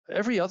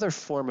every other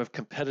form of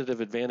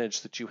competitive advantage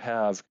that you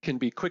have can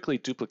be quickly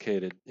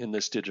duplicated in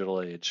this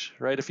digital age,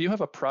 right? If you have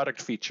a product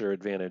feature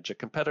advantage, a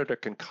competitor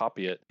can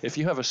copy it. If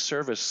you have a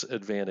service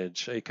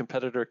advantage, a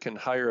competitor can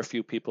hire a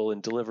few people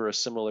and deliver a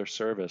similar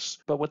service.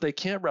 But what they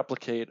can't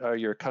replicate are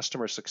your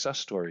customer success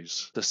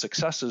stories, the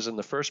successes in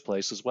the first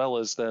place, as well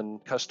as then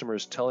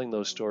customers telling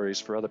those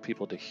stories for other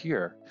people to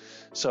hear.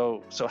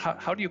 So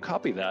how do you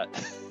copy that?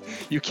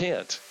 You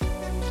can't.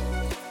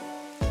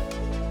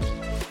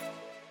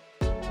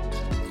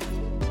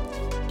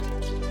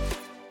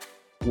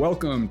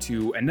 Welcome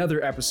to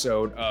another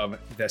episode of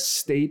the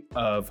State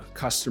of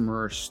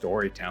Customer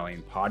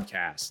Storytelling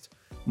podcast.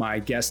 My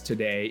guest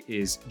today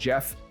is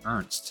Jeff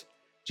Ernst.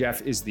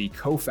 Jeff is the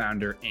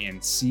co-founder and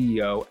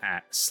CEO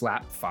at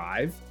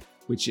Slap5,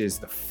 which is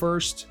the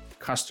first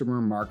customer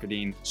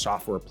marketing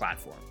software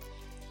platform.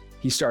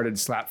 He started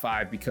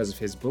Slap5 because of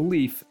his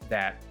belief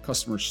that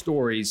customer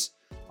stories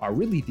are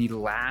really the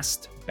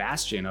last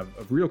bastion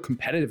of real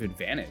competitive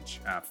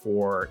advantage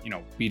for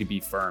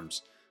B2B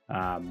firms.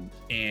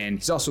 And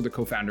he's also the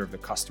co-founder of the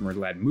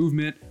customer-led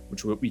movement,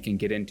 which we can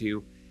get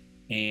into.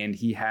 And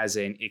he has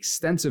an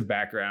extensive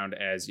background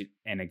as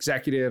an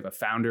executive, a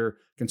founder,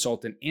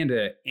 consultant, and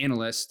an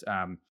analyst,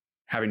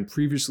 having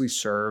previously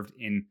served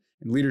in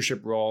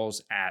leadership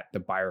roles at the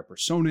Buyer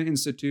Persona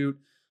Institute,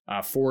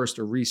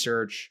 Forrester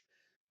Research,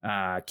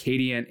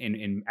 Cadian,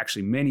 and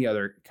actually many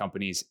other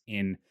companies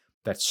in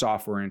that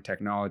software and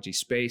technology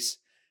space.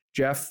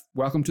 Jeff,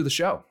 welcome to the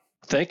show.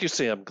 Thank you,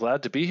 Sam.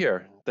 Glad to be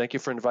here. Thank you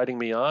for inviting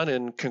me on,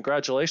 and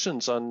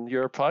congratulations on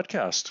your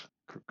podcast.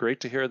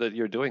 Great to hear that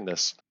you're doing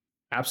this.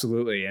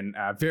 Absolutely, and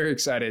very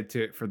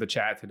excited for the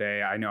chat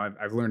today. I know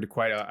I've learned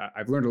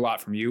I've learned a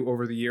lot from you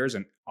over the years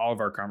and all of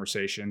our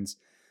conversations.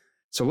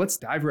 So let's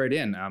dive right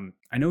in.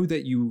 I know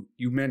that you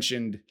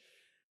mentioned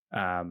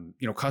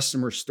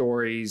customer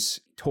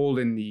stories told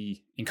in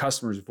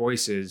customers'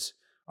 voices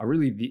are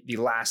really the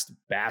last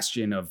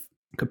bastion of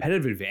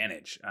competitive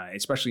advantage,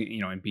 especially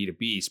in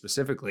B2B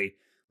specifically.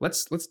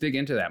 Let's dig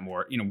into that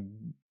more.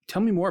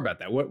 Tell me more about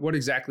that. What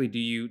exactly do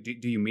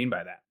you mean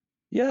by that?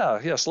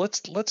 Yes.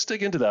 Let's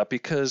dig into that,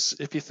 because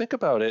if you think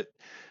about it,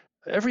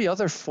 every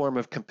other form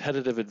of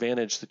competitive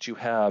advantage that you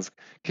have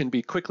can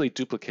be quickly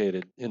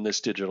duplicated in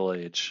this digital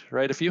age,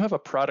 right? If you have a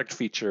product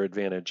feature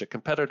advantage, a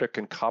competitor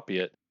can copy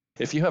it.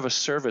 If you have a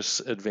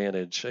service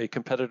advantage, a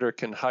competitor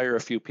can hire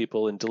a few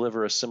people and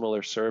deliver a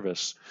similar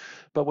service.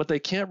 But what they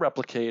can't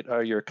replicate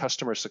are your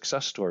customer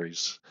success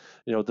stories,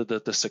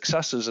 the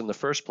successes in the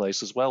first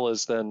place, as well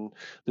as then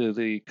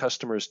the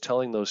customers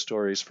telling those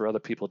stories for other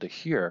people to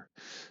hear.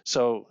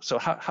 So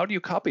how do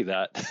you copy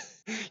that?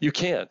 You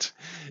can't.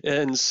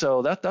 And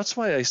so that's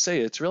why I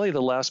say it's really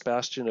the last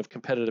bastion of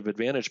competitive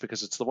advantage,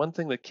 because it's the one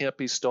thing that can't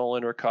be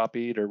stolen or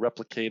copied or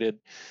replicated.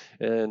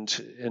 And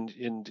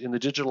in the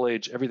digital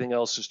age, everything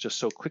else is just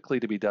so quickly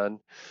to be done.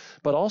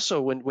 But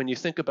also when you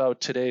think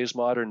about today's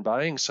modern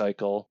buying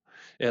cycle,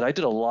 and I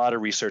did a lot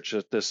of research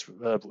at this,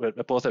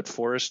 both at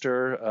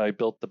Forrester. I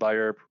built the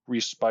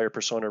buyer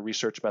persona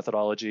research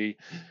methodology.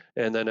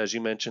 And then, as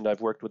you mentioned,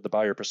 I've worked with the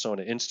Buyer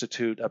Persona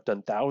Institute. I've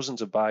done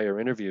thousands of buyer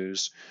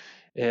interviews.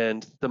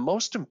 And the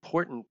most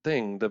important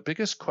thing, the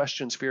biggest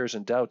questions, fears,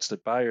 and doubts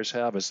that buyers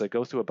have as they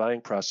go through a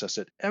buying process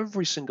at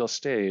every single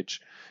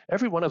stage,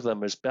 every one of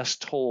them is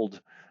best told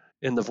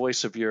in the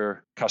voice of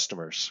your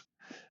customers.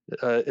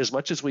 As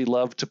much as we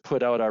love to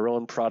put out our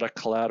own product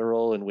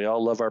collateral and we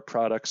all love our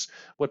products,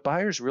 what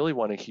buyers really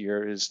want to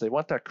hear is they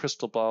want that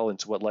crystal ball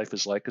into what life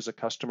is like as a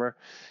customer.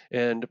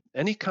 And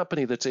any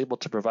company that's able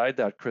to provide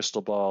that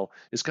crystal ball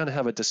is going to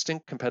have a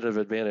distinct competitive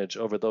advantage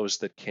over those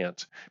that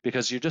can't,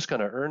 because you're just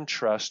going to earn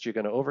trust. You're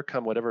going to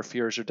overcome whatever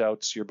fears or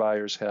doubts your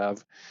buyers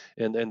have,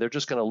 and they're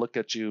just going to look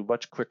at you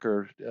much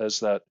quicker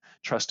as that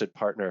trusted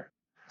partner.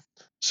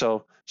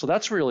 So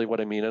that's really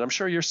what I mean, and I'm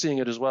sure you're seeing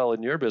it as well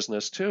in your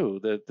business too.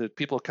 That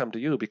people come to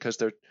you because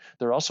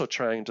they're also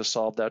trying to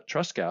solve that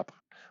trust gap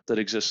that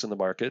exists in the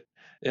market,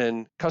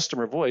 and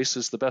customer voice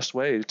is the best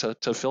way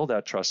to fill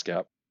that trust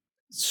gap.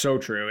 So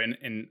true,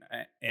 and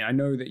I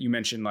know that you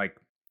mentioned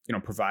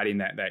providing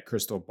that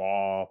crystal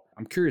ball.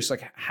 I'm curious,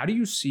 how do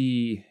you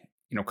see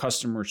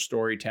customer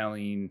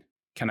storytelling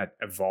kind of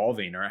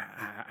evolving, or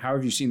how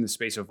have you seen the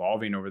space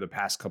evolving over the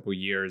past couple of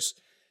years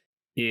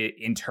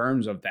in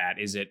terms of that?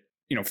 Is it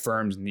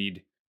firms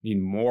need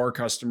more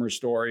customer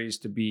stories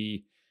to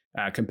be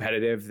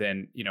competitive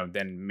than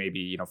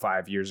maybe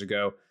 5 years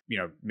ago,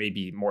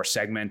 maybe more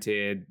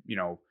segmented,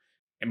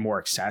 and more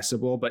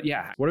accessible? But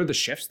yeah, what are the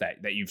shifts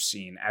that you've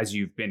seen as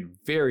you've been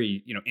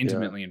very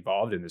intimately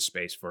involved in this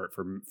space for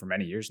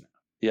many years now?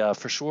 Yeah,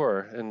 for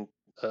sure. And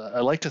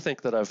I like to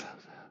think that I've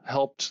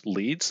helped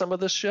lead some of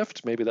this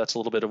shift. Maybe that's a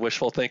little bit of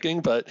wishful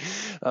thinking, but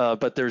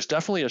there's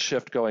definitely a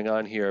shift going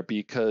on here,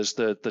 because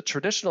the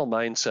traditional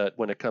mindset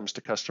when it comes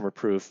to customer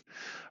proof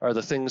are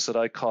the things that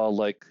I call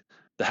like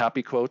the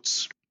happy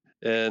quotes,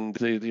 And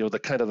the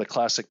kind of the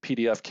classic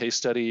PDF case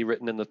study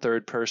written in the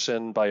third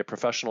person by a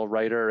professional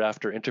writer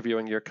after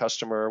interviewing your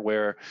customer,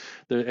 where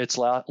it's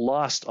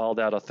lost all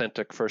that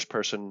authentic first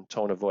person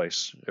tone of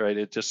voice, right?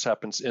 It just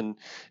happens in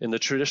the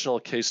traditional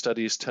case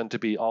studies tend to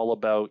be all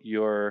about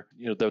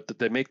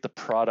they make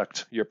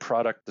your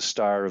product the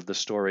star of the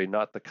story,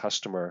 not the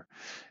customer.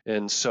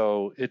 And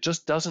so it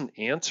just doesn't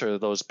answer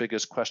those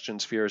biggest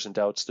questions, fears, and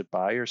doubts that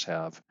buyers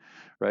have,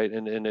 right?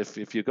 And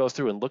if you go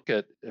through and look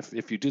at,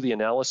 if you do the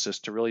analysis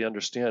to really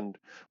understand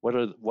what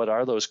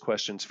are those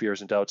questions,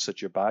 fears, and doubts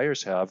that your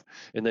buyers have,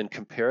 and then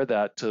compare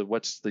that to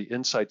what's the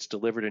insights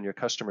delivered in your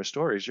customer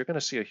stories, you're going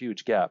to see a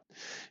huge gap.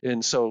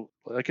 And so,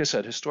 like I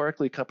said,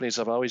 historically, companies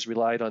have always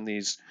relied on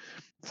these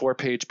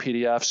 4-page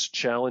PDFs,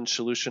 challenge,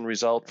 solution,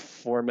 result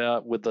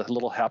format with the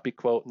little happy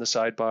quote in the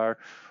sidebar,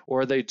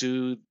 or they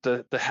do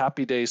the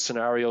happy day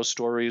scenario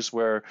stories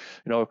where,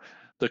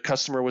 the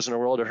customer was in a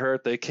world of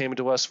hurt. They came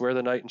to us, wear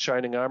the knight in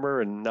shining armor,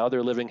 and now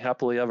they're living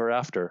happily ever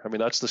after. I mean,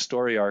 that's the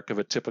story arc of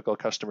a typical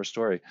customer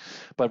story.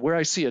 But where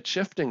I see it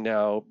shifting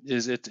now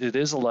is it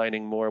is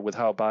aligning more with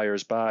how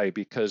buyers buy,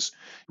 because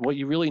what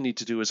you really need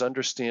to do is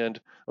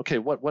understand, okay,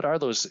 what are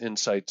those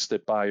insights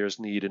that buyers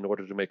need in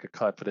order to make a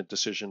confident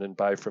decision and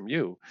buy from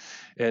you?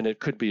 And it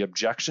could be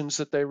objections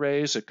that they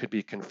raise. It could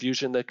be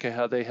confusion that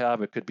they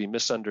have. It could be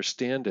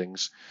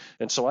misunderstandings.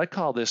 And so I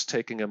call this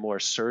taking a more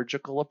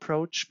surgical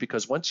approach,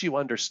 because once you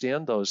understand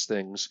those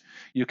things,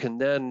 you can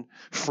then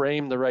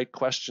frame the right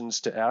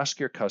questions to ask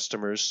your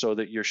customers so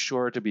that you're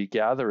sure to be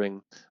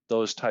gathering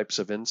those types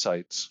of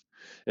insights.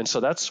 And so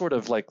that's sort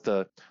of like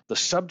the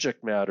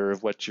subject matter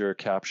of what you're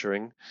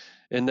capturing.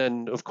 And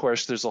then, of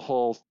course, there's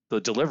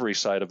the delivery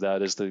side of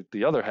that is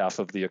the other half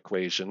of the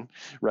equation,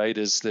 right?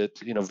 Is that,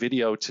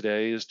 video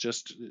today is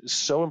just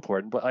so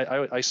important. But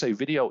I say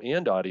video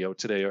and audio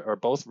today are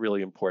both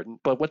really important.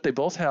 But what they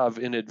both have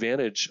an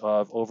advantage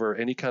of over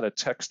any kind of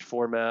text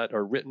format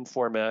or written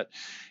format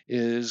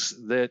is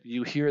that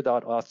you hear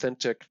that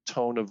authentic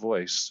tone of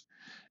voice.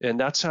 And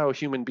that's how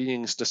human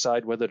beings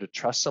decide whether to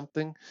trust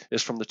something,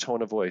 is from the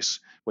tone of voice.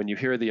 When you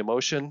hear the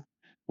emotion,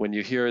 when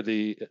you hear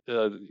the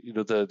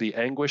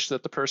anguish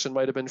that the person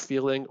might have been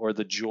feeling, or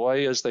the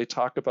joy as they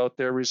talk about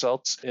their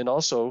results, and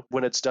also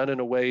when it's done in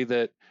a way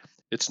that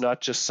it's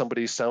not just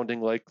somebody sounding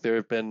like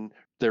they're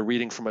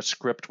reading from a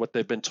script what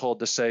they've been told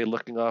to say,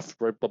 looking off,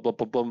 blah, blah, blah,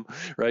 blah, blah,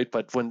 right?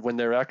 But when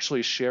they're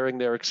actually sharing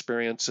their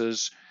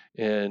experiences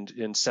and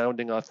in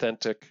sounding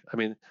authentic, I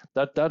mean,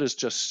 that is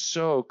just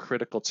so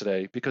critical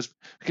today, because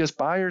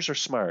buyers are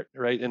smart,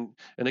 right? And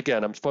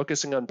again, I'm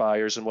focusing on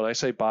buyers, and when I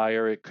say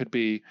buyer, it could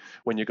be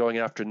when you're going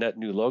after net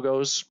new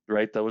logos,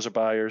 right? Those are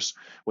buyers.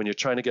 When you're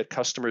trying to get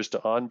customers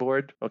to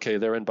onboard, okay,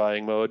 they're in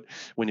buying mode.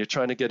 When you're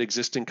trying to get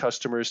existing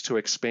customers to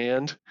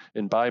expand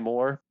and buy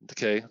more,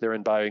 okay, they're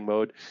in buying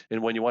mode.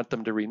 And when you want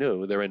them to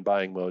renew, they're in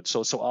buying mode.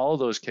 So all of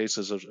those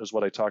cases is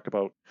what I talk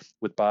about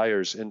with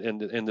buyers,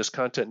 and this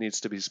content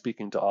needs to be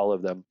speaking to all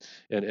of them,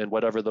 and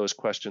whatever those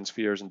questions,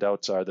 fears, and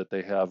doubts are that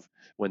they have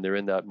when they're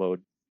in that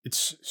mode.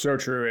 It's so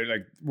true.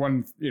 Like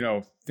one,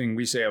 thing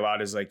we say a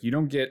lot is like, you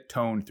don't get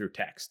tone through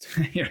text.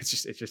 It's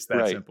just that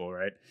Right. simple,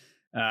 right?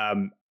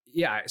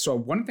 Yeah. So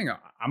one thing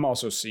I'm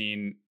also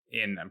seeing,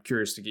 and I'm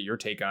curious to get your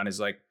take on, is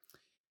like,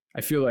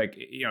 I feel like,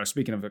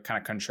 speaking of kind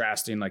of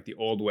contrasting like the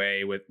old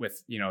way with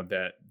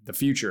the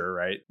future,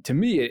 right? To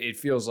me, it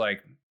feels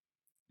like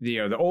the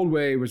old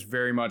way was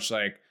very much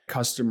like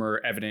customer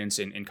evidence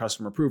and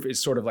customer proof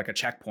is sort of like a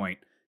checkpoint,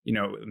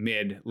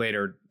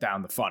 later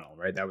down the funnel,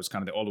 right? That was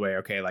kind of the old way.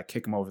 Okay, like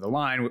kick them over the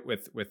line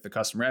with the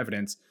customer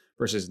evidence,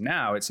 versus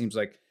now it seems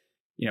like,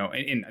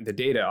 and the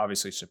data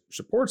obviously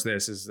supports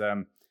this, is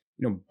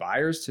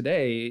buyers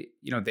today,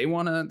 they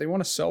want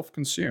to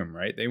self-consume,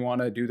 right? They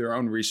want to do their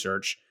own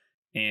research.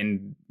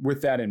 And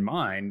with that in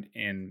mind,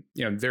 and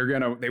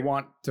they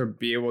want to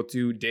be able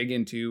to dig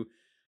into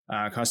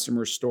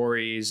customer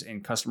stories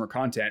and customer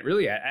content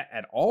really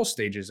at all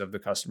stages of the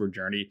customer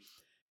journey.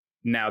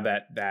 Now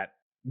that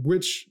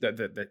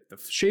the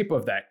shape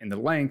of that and the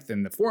length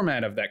and the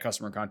format of that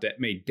customer content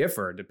may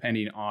differ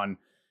depending on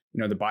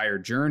the buyer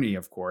journey,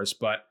 of course.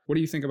 But what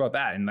do you think about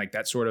that, and like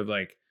that sort of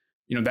like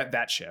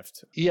that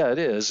shift? Yeah, it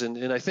is.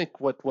 And I think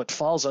what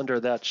falls under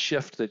that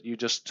shift that you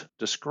just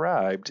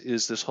described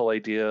is this whole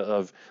idea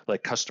of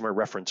like customer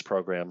reference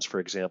programs, for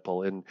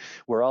example. And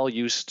we're all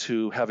used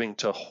to having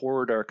to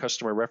hoard our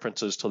customer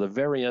references till the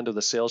very end of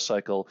the sales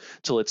cycle,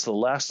 till it's the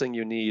last thing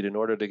you need in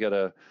order to get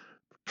a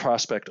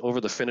prospect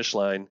over the finish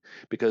line,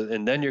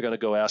 and then you're going to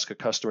go ask a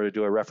customer to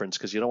do a reference,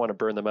 because you don't want to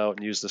burn them out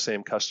and use the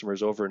same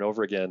customers over and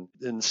over again.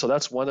 And so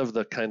that's one of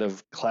the kind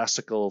of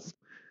classical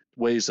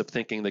ways of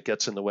thinking that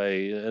gets in the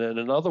way. And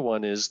another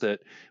one is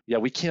that, yeah,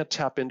 we can't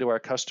tap into our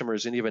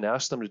customers and even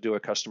ask them to do a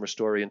customer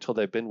story until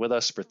they've been with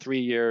us for 3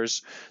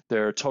 years.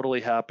 They're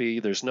totally happy.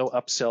 There's no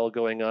upsell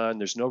going on.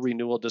 There's no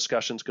renewal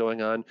discussions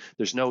going on.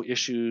 There's no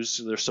issues.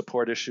 There's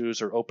support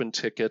issues or open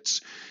tickets.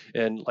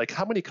 And like,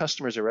 how many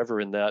customers are ever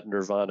in that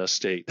nirvana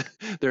state?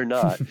 They're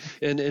not.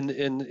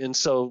 And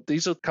so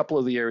these are a couple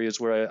of the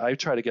areas where I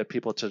try to get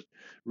people to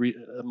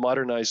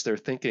modernize their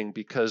thinking,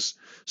 because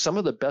some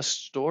of the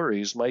best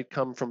stories might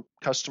come from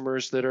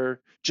customers that are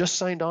just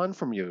signed on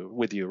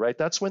with you, right?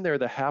 That's when they're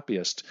the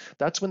happiest.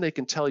 That's when they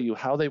can tell you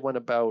how they went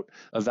about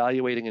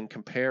evaluating and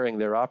comparing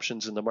their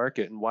options in the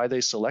market and why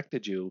they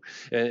selected you,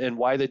 and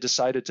why they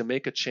decided to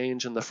make a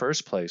change in the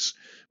first place,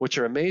 which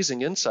are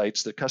amazing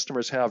insights that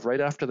customers have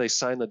right after they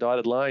sign the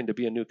dotted line to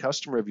be a new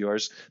customer of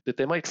yours that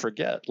they might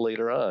forget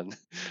later on,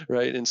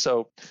 right? And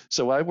so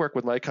I work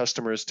with my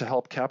customers to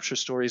help capture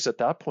stories at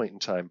that point in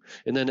time.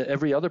 And then at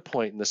every other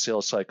point in the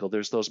sales cycle,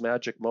 there's those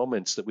magic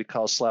moments that we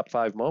call slap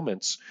 5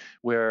 moments,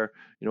 where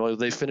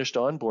they finished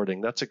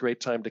onboarding. That's a great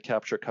time to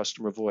capture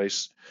customer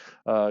voice.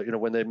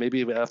 When they,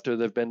 maybe after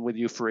they've been with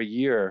you for a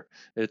year,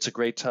 it's a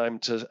great time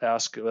to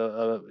ask,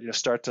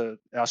 start to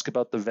ask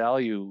about the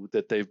value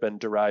that they've been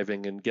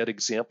deriving and get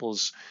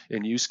examples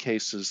and use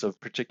cases of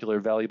particular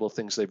valuable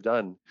things they've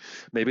done.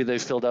 Maybe they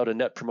filled out a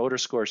net promoter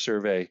score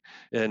survey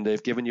and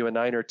they've given you a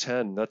 9 or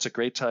 10. That's a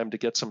great time to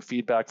get some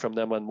feedback from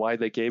them on why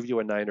they gave you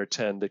a 9 or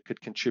 10 that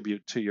could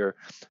contribute to your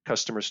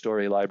customer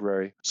story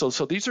library. So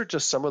these are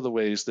just some of the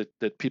ways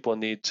that people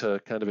need to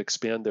kind of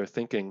expand their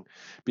thinking,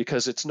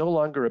 because it's no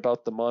longer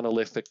about the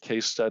monolithic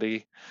case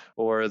study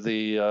or or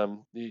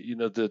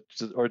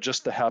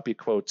just the happy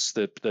quotes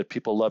that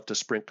people love to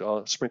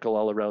sprinkle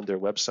all around their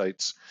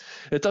websites.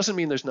 It doesn't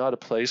mean there's not a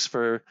place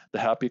for the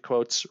happy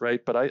quotes,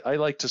 right? But I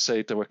like to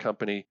say to a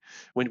company,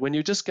 when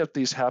you just get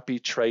these happy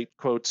trite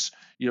quotes,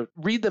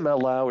 read them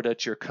out loud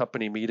at your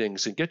company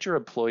meetings and get your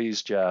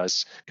employees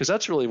jazzed, because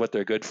that's really what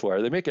they're good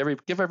for. They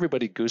give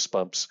everybody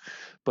goosebumps,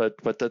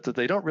 but that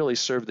they don't really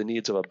serve the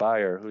needs of a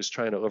buyer who's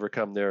trying to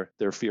overcome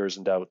their fears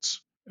and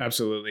doubts.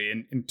 Absolutely.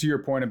 And to your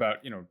point about,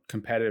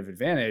 competitive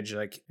advantage,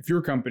 like if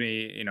your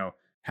company,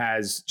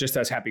 has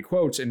happy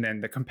quotes, and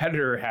then the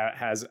competitor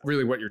has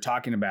really what you're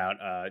talking about,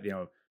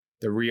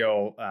 the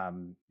real,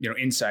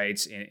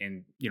 insights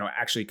and,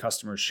 actually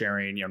customers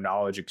sharing,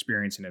 knowledge,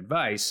 experience, and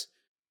advice,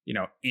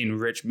 in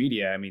rich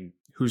media. I mean,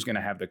 who's going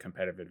to have the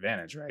competitive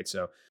advantage, right?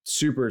 So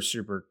super,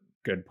 super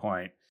good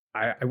point.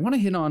 I want to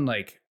hit on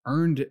like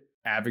earned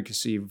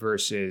advocacy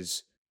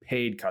versus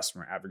paid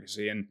customer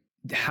advocacy, and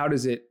how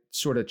does it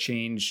sort of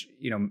change,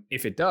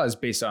 if it does,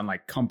 based on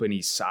like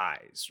company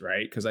size,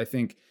 right? Because I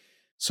think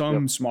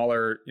some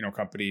smaller,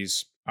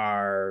 companies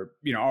are,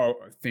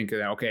 think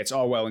that, okay, it's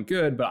all well and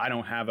good, but I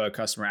don't have a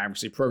customer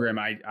advocacy program.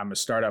 I'm a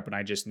startup and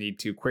I just need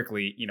to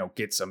quickly,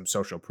 get some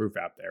social proof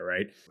out there,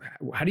 right?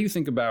 How do you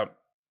think about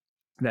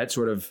that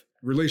sort of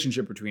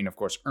relationship between, of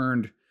course,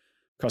 earned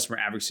customer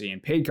advocacy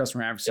and paid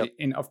customer advocacy? Yep.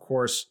 And of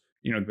course,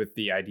 with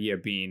the idea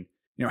being,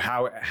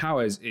 how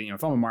is,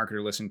 if I'm a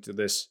marketer listening to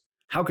this,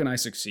 how can I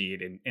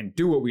succeed and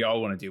do what we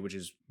all want to do, which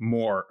is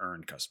more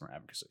earned customer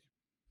advocacy?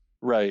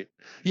 Right.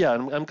 Yeah,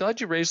 and I'm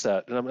glad you raised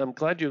that, and I'm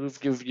glad you've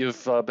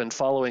been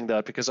following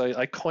that, because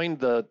I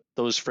coined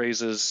those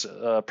phrases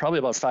probably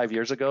about 5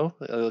 years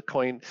ago.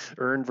 Coined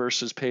earned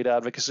versus paid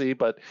advocacy,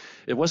 but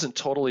it wasn't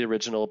totally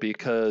original,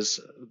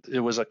 because it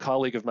was a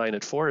colleague of mine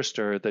at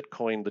Forrester that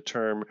coined the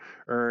term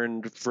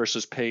earned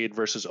versus paid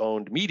versus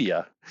owned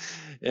media,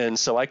 and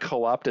so I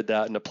co-opted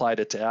that and applied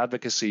it to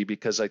advocacy,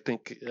 because I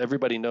think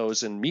everybody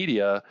knows in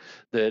media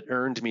that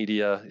earned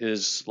media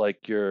is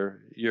like your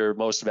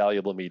most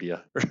valuable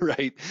media.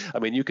 Right? I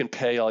mean, you can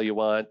pay all you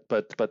want,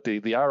 but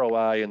the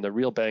ROI and the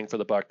real bang for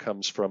the buck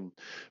comes from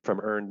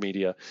earned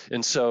media.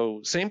 And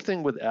so same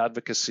thing with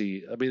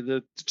advocacy. I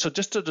mean, so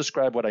just to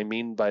describe what I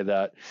mean by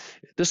that,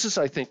 this is,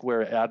 I think,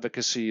 where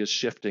advocacy is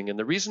shifting. And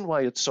the reason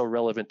why it's so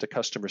relevant to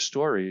customer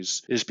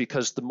stories is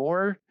because the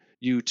more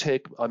you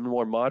take a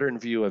more modern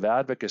view of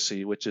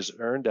advocacy, which is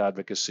earned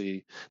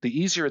advocacy, the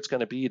easier it's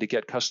going to be to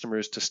get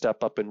customers to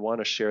step up and want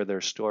to share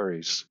their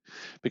stories.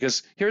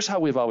 Because here's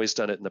how we've always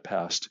done it in the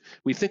past.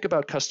 We think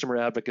about customer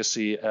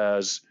advocacy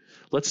as,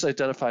 let's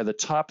identify the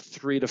top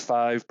 3 to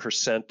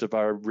 5% of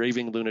our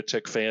raving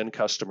lunatic fan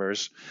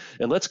customers,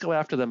 and let's go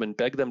after them and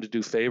beg them to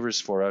do favors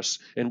for us,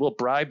 and we'll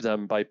bribe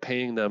them by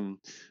paying them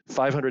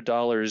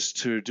 $500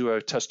 to do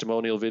a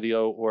testimonial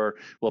video, or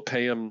we'll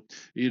pay them,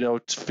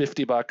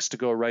 $50 to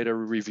go write a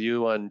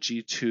review on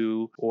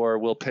G2, or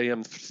we'll pay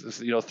them,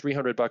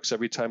 $300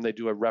 every time they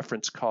do a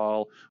reference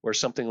call or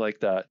something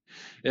like that.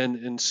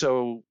 And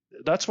so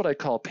that's what I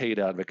call paid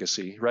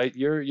advocacy, right?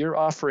 You're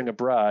offering a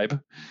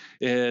bribe,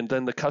 and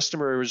then the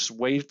customer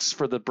waits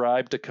for the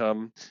bribe to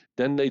come,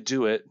 then they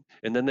do it,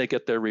 and then they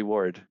get their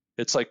reward.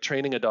 It's like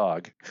training a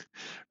dog,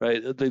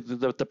 right?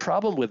 The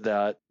problem with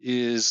that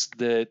is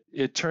that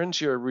it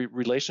turns your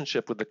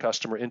relationship with the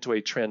customer into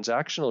a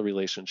transactional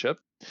relationship,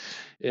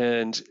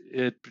 and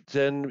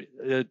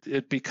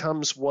it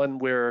becomes one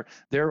where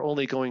they're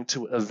only going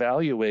to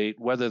evaluate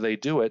whether they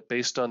do it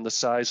based on the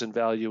size and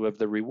value of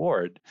the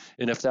reward.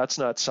 And if that's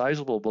not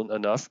sizable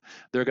enough,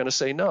 they're going to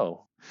say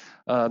no.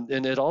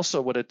 And it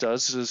also, what it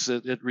does is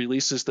it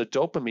releases the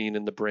dopamine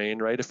in the brain,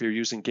 right? If you're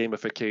using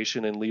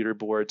gamification and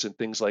leaderboards and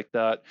things like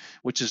that,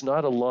 which is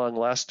not a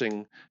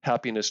long-lasting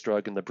happiness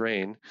drug in the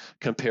brain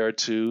compared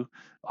to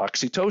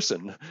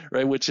oxytocin,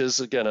 right? Which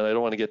is, again, and I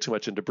don't want to get too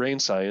much into brain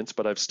science,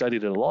 but I've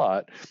studied it a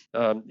lot.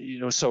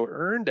 So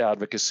earned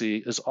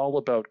advocacy is all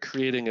about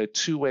creating a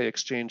two-way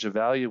exchange of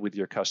value with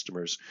your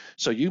customers.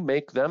 So you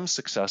make them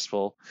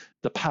successful,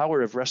 the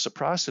power of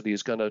reciprocity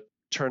is going to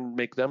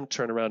make them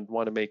turn around and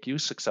want to make you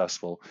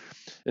successful.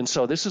 And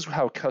so this is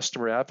how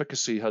customer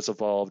advocacy has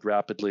evolved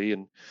rapidly.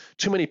 And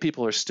too many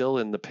people are still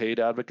in the paid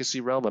advocacy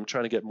realm. I'm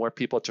trying to get more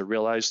people to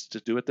realize to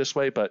do it this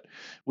way. But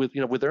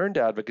with earned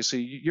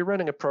advocacy, you're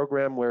running a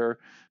program where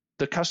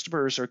the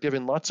customers are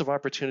given lots of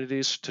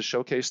opportunities to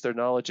showcase their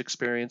knowledge,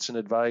 experience, and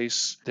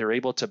advice. They're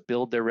able to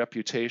build their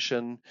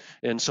reputation.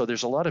 And so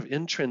there's a lot of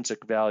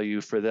intrinsic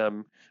value for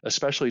them,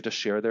 especially to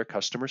share their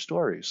customer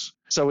stories.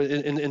 So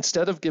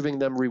instead of giving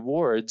them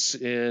rewards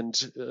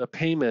and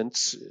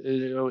payments,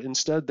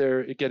 instead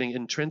they're getting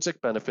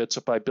intrinsic benefits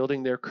by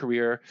building their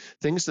career,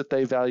 things that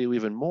they value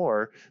even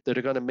more that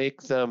are going to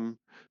make them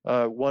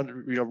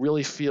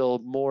really feel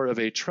more of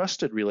a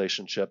trusted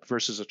relationship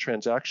versus a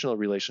transactional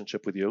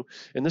relationship with you.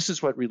 And this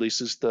is what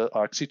releases the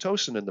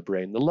oxytocin in the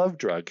brain, the love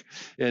drug,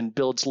 and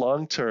builds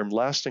long-term,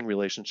 lasting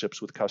relationships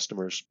with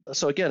customers.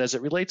 So again, as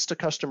it relates to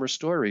customer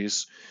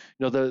stories,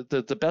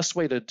 the best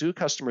way to do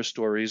customer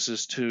stories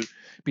is to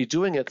be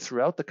doing it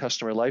throughout the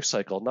customer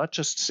lifecycle, not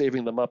just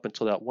saving them up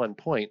until that one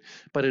point,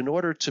 but in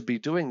order to be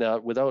doing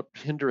that without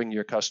hindering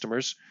your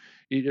customers,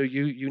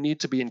 you need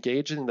to be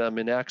engaging them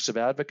in acts of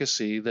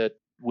advocacy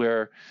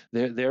where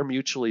they're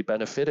mutually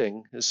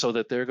benefiting, so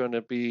that they're going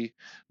to be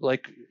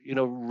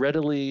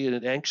readily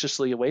and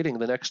anxiously awaiting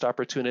the next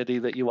opportunity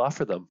that you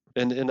offer them.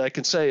 And I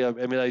can say,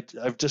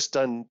 I've just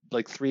done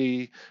like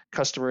 3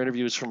 customer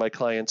interviews for my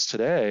clients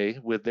today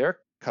with their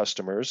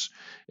customers,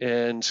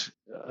 and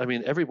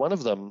every one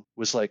of them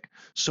was like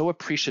so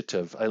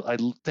appreciative. I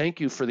thank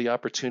you for the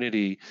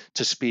opportunity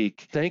to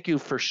speak. Thank you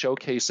for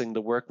showcasing the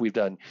work we've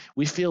done.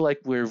 We feel like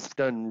we've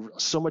done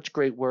so much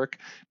great work,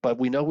 but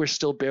we know we're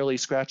still barely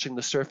scratching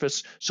the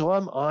surface. So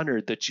I'm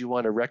honored that you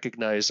want to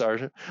recognize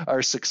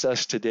our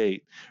success to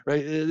date,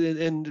 right?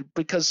 And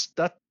because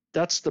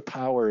that's the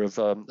power of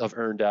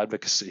earned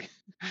advocacy,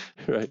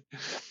 right?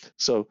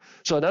 So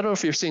I don't know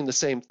if you're seeing the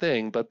same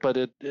thing, but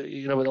it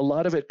a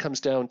lot of it comes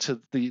down to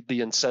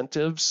the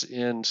incentives.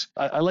 And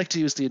I like to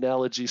use the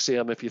analogy,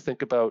 Sam, if you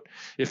think about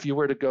if you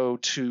were to go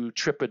to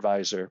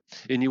TripAdvisor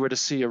and you were to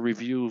see a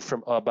review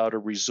about a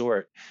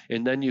resort,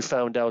 and then you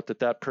found out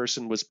that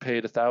person was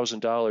paid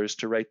 $1,000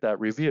 to write that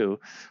review,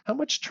 how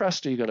much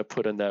trust are you going to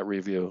put in that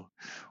review?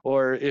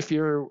 Or if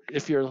you're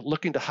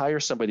looking to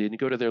hire somebody and you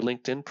go to their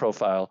LinkedIn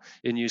profile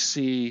and you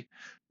see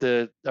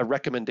a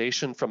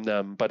recommendation from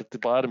them, but at the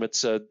bottom it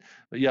said,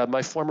 yeah,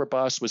 my former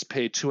boss was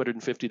paid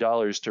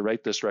 $250 to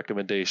write this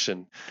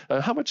recommendation.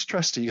 How much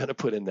trust are you going to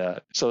put in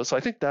that? So I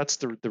think that's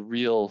the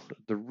real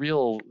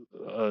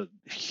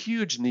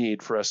huge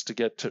need for us to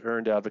get to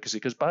earned advocacy,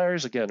 because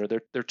buyers, again,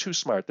 they're too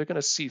smart. They're going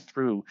to see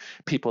through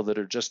people that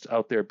are just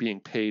out there being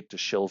paid to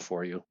shill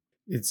for you.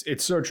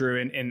 It's so true,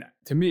 and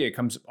to me, it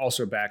comes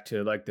also back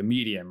to like the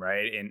medium,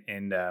 right?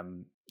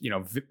 And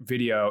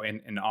video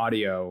and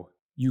audio.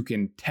 You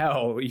can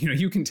tell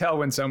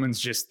when someone's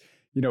just,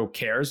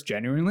 cares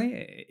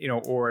genuinely,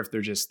 or if they're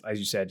just, as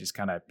you said, just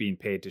kind of being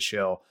paid to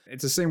shill.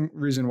 It's the same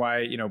reason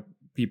why,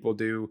 people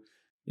do,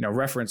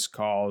 reference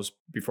calls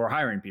before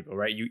hiring people,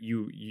 right?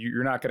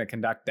 You're not going to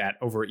conduct that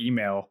over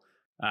email,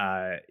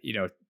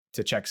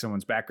 to check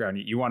someone's background.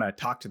 You want to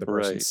talk to the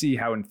person, Right. See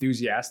how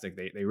enthusiastic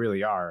they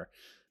really are.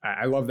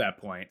 I love that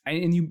point.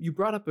 And you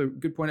brought up a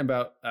good point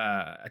about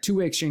a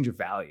two-way exchange of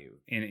value.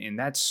 And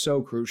that's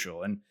so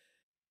crucial.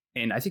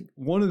 And I think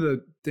one of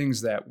the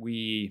things that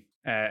we,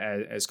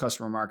 as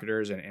customer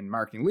marketers and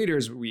marketing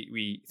leaders,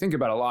 we think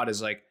about a lot is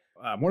like,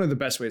 one of the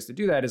best ways to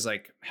do that is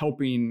like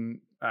helping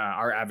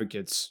our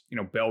advocates,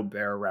 build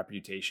their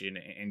reputation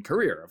and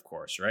career, of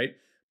course, right?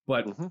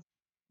 But Mm-hmm.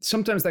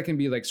 sometimes that can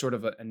be like sort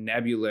of a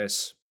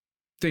nebulous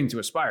thing to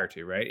aspire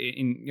to, right?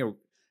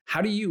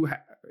 How do you,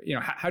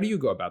 how do you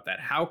go about that?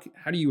 How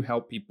do you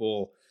help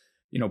people,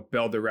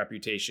 build their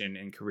reputation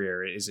and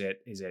career? Is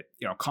it,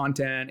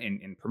 content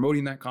and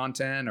promoting that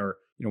content, or,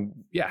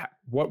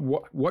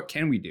 what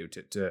can we do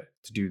to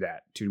do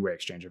that two-way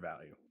exchange of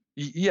value?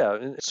 Yeah.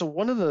 And so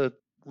one of the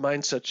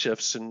mindset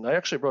shifts, and I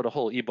actually wrote a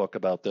whole ebook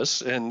about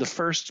this. And the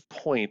first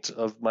point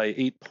of my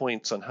 8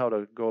 points on how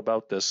to go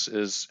about this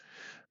is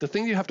the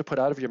thing you have to put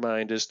out of your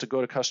mind is to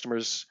go to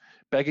customers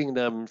begging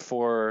them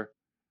for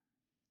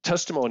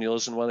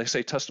testimonials, and when I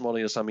say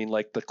testimonials, I mean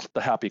like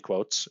the happy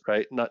quotes,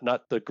 right?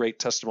 Not the great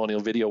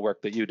testimonial video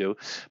work that you do,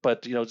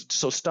 but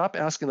so stop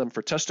asking them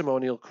for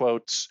testimonial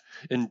quotes,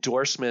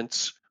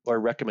 endorsements, or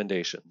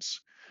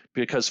recommendations,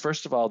 because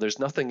first of all, there's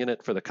nothing in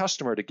it for the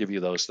customer to give you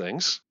those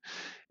things.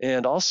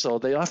 And also,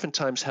 they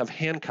oftentimes have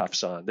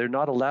handcuffs on. They're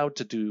not allowed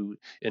to do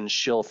and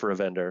shill for a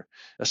vendor,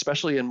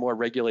 especially in more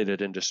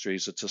regulated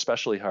industries. It's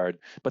especially hard.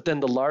 But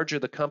then the larger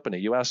the company,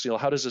 you ask,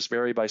 how does this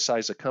vary by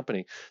size of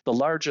company? The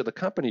larger the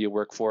company you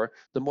work for,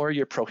 the more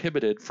you're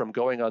prohibited from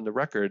going on the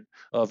record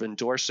of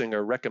endorsing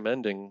or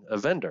recommending a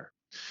vendor.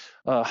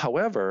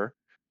 However,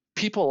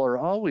 people are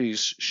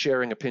always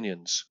sharing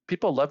opinions.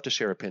 People love to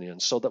share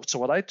opinions. So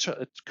what I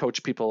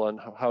coach people on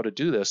how to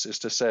do this is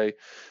to say,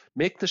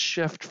 make the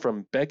shift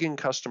from begging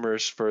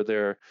customers for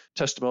their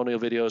testimonial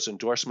videos,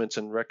 endorsements,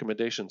 and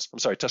recommendations. I'm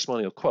sorry,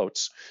 testimonial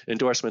quotes,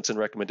 endorsements, and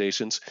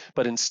recommendations,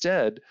 but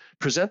instead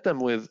present them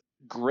with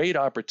great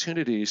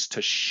opportunities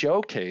to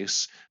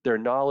showcase their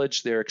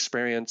knowledge, their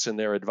experience, and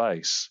their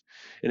advice.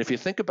 And if you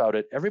think about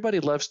it,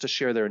 everybody loves to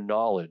share their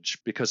knowledge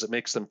because it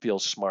makes them feel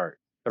smart.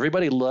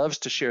 Everybody loves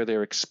to share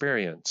their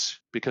experience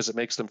because it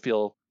makes them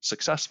feel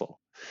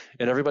successful.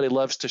 And everybody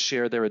loves to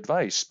share their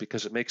advice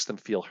because it makes them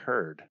feel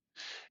heard.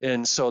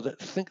 And so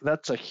I think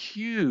that's a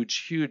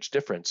huge, huge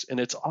difference. And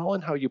it's all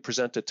in how you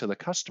present it to the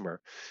customer.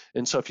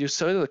 And so if you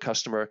say to the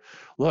customer,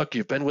 look,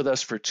 you've been with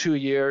us for 2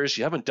 years,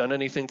 you haven't done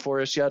anything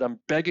for us yet. I'm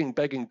begging,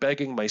 begging,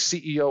 begging. My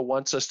CEO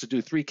wants us to do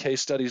 3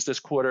 case studies this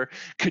quarter.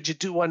 Could you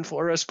do one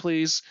for us,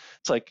 please?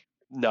 It's like,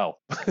 no.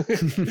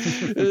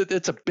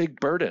 It's a big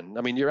burden.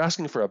 I mean, you're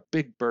asking for a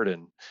big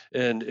burden,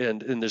 and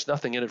there's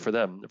nothing in it for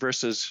them.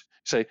 Versus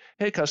say,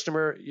 hey,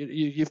 customer,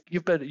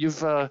 you've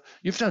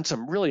done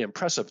some really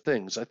impressive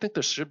things. I think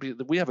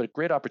we have a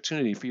great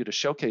opportunity for you to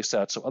showcase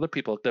that, so other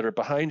people that are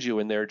behind you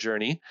in their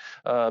journey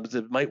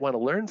that might want to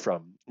learn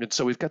from. And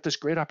so we've got this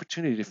great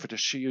opportunity for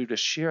you to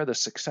share the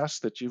success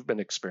that you've been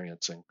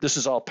experiencing. This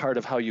is all part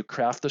of how you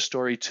craft the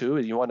story too,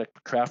 and you want to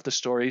craft the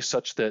story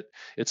such that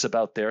it's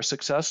about their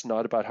success,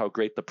 not about how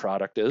great the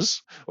product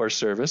is or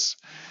service.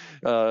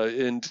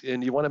 And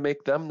you want to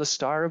make them the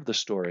star of the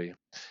story.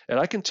 And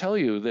I can tell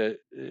you that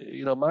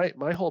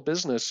my whole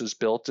business is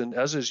built, and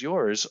as is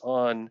yours,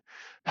 on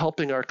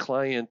helping our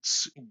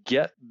clients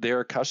get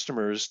their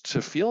customers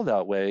to feel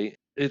that way.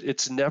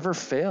 It's never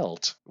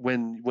failed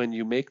when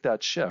you make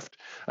that shift.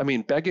 I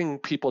mean, begging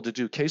people to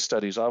do case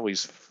studies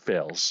always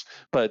fails,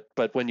 but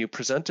when you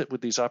present it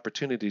with these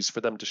opportunities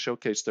for them to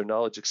showcase their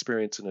knowledge,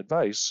 experience, and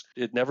advice,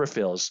 it never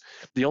fails.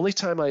 The only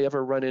time I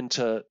ever run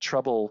into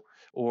trouble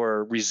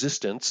or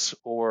resistance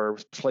or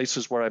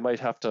places where I might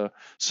have to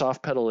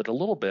soft pedal it a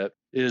little bit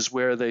is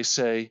where they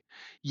say,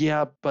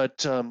 yeah,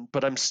 but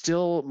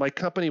my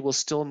company will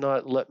still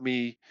not let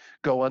me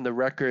go on the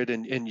record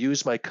and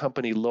use my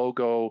company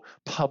logo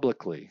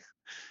publicly.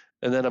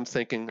 And then I'm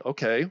thinking,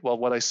 okay, well,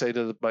 what I say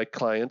to my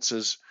clients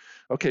is,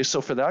 okay, so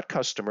for that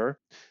customer,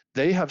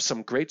 they have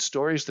some great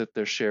stories that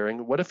they're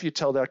sharing. What if you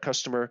tell that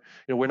customer,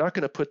 we're not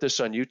going to put this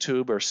on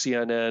YouTube or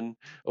CNN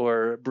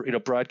or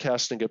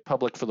broadcasting it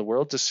public for the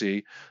world to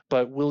see,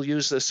 but we'll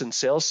use this in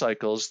sales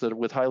cycles that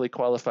with highly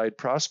qualified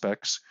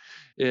prospects,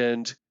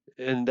 and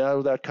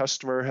now that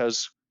customer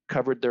has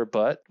covered their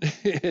butt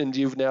and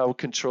you've now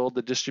controlled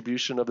the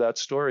distribution of that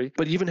story.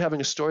 But even having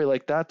a story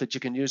like that you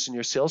can use in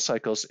your sales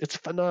cycles, it's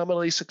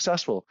phenomenally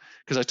successful.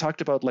 Because I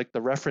talked about like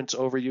the reference,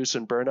 overuse,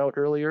 and burnout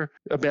earlier.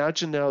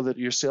 Imagine now that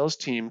your sales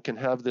team can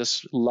have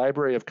this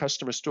library of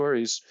customer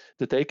stories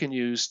that they can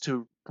use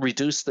to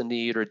reduce the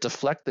need or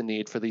deflect the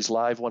need for these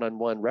live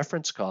one-on-one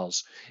reference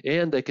calls,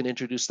 and they can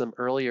introduce them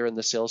earlier in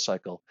the sales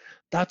cycle.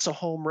 That's a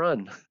home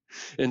run.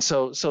 And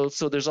so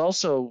there's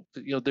also,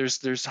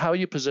 there's how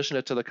you position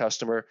it to the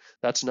customer.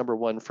 That's number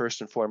one,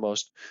 first and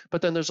foremost.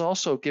 But then there's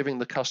also giving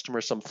the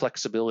customer some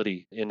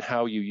flexibility in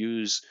how you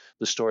use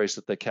the stories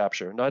that they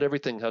capture. Not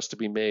everything has to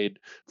be made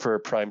for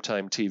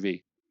primetime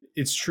TV.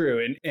 It's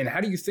true. And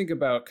how do you think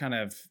about kind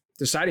of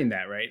deciding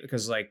that, right?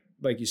 Because like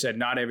you said,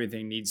 not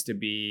everything needs to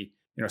be,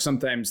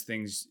 sometimes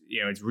things,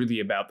 it's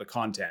really about the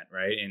content,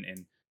 right?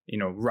 And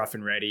rough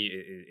and ready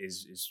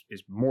is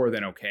more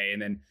than okay.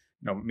 And then,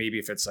 maybe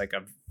if it's like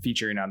a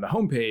featuring on the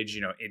homepage,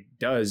 it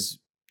does,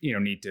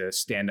 need to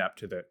stand up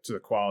to the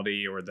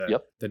quality or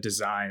the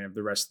design of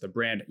the rest of the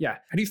brand. Yeah.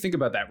 How do you think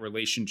about that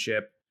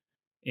relationship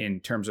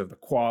in terms of the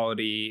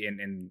quality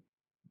and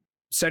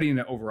setting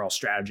an overall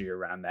strategy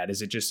around that?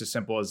 Is it just as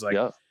simple as like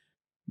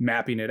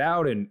mapping it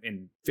out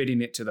and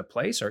fitting it to the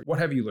place, or what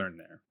have you learned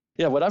there?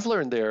 Yeah, what I've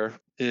learned there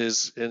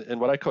is, and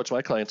what I coach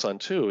my clients on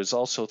too, is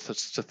also to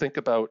think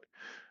about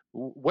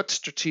what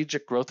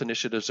strategic growth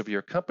initiatives of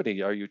your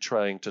company are you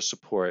trying to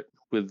support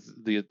with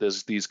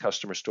these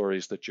customer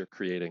stories that you're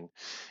creating?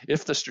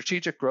 If the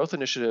strategic growth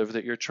initiative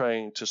that you're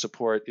trying to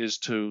support is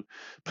to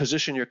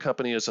position your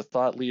company as a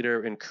thought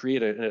leader and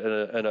create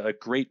a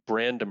great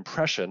brand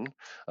impression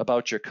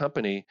about your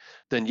company,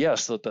 then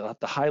yes, the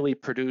highly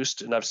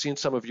produced, and I've seen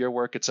some of your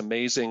work, it's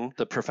amazing,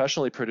 the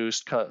professionally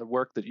produced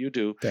work that you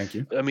do. Thank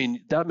you. I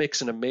mean, that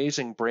makes an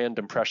amazing brand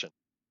impression.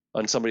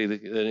 on somebody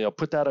that,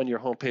 put that on your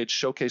homepage,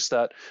 showcase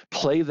that,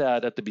 play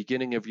that at the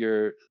beginning of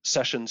your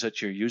sessions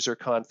at your user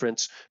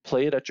conference,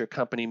 play it at your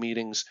company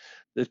meetings.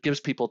 It gives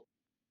people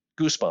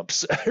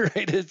goosebumps,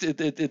 right?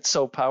 It's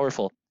so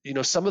powerful.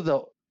 Some of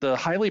the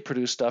highly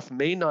produced stuff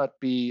may not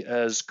be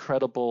as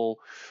credible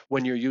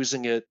when you're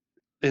using it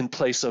in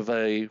place of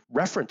a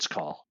reference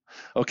call.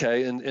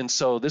 Okay, and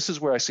so this is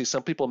where I see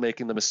some people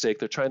making the mistake.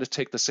 They're trying to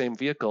take the same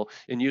vehicle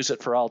and use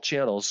it for all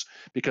channels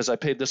because I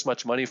paid this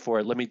much money for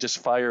it. Let me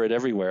just fire it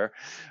everywhere.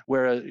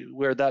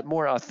 Where that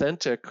more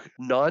authentic,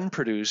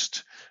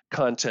 non-produced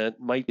content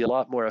might be a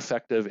lot more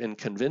effective and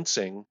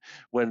convincing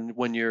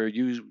when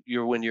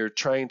you're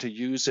trying to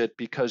use it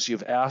because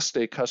you've asked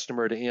a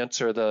customer to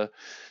answer the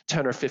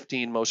 10 or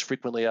 15 most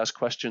frequently asked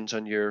questions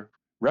on your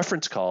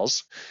reference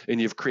calls, and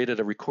you've created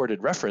a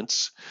recorded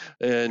reference,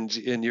 and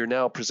you're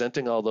now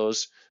presenting all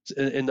those.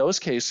 In those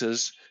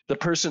cases, the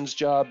person's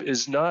job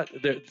is not,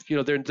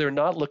 they're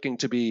not looking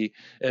to be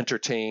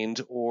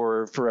entertained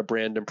or for a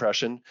brand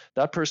impression.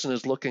 That person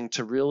is looking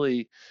to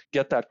really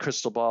get that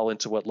crystal ball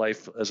into what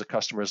life as a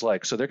customer is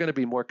like. So they're going to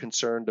be more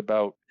concerned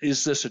about,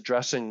 is this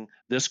addressing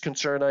this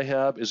concern I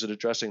have? Is it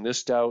addressing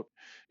this doubt?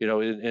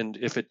 And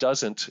if it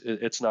doesn't,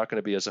 it's not going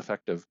to be as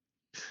effective.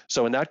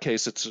 So in that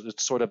case, it's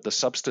sort of the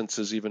substance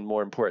is even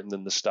more important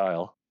than the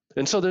style.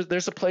 And so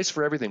there's a place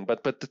for everything.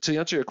 But to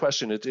answer your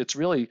question, it's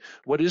really,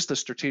 what is the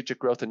strategic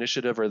growth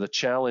initiative or the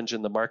challenge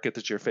in the market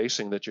that you're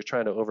facing that you're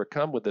trying to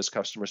overcome with this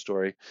customer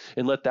story,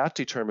 and let that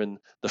determine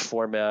the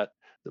format,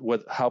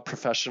 how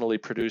professionally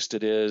produced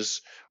it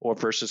is, or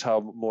versus how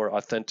more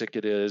authentic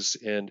it is,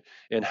 and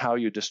how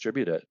you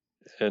distribute it.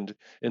 And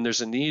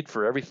there's a need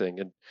for everything.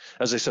 And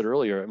as I said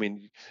earlier, I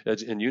mean,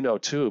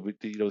 and too,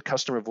 the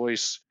customer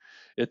voice,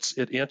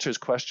 it answers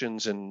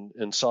questions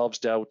and solves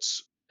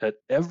doubts at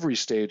every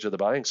stage of the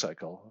buying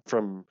cycle.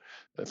 From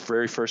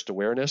very first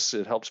awareness,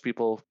 it helps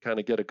people kind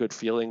of get a good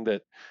feeling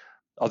that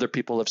other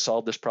people have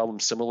solved this problem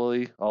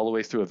similarly, all the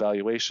way through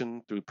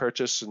evaluation, through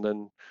purchase, and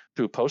then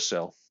through post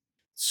sale.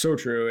 So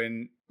true.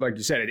 And like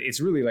you said,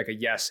 it's really like a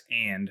yes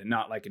and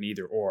not like an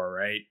either or,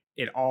 right?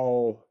 It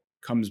all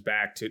comes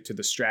back to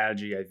the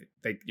strategy. I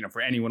think,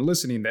 for anyone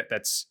listening,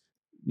 that's,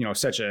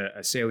 such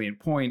a salient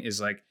point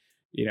is like,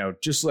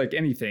 just like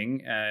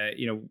anything,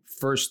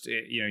 first,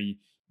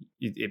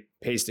 it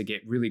pays to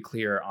get really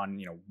clear on,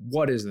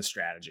 what is the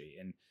strategy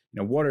and,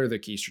 what are the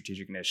key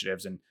strategic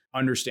initiatives, and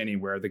understanding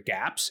where are the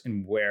gaps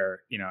and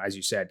where, as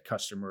you said,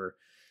 customer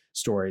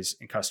stories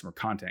and customer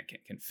content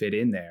can fit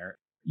in there.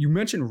 You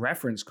mentioned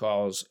reference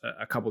calls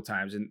a couple of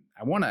times, and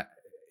I want to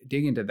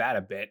dig into that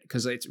a bit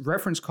because it's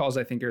reference calls,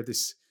 I think, are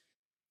this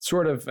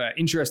sort of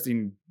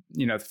interesting,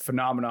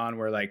 phenomenon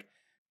where like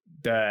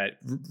the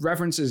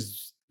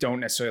references don't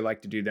necessarily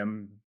like to do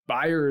them.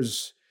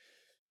 Buyers,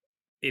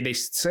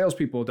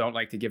 salespeople don't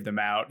like to give them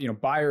out.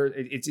 Buyer,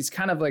 it's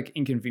kind of like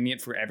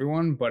inconvenient for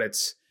everyone, but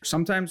it's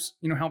sometimes,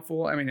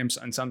 helpful. I mean,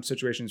 in some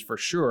situations for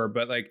sure,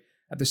 but like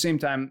at the same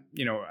time,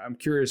 I'm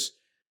curious,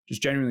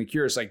 just genuinely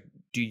curious, like,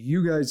 do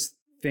you guys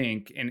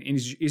think, and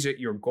is it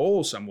your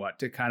goal somewhat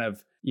to kind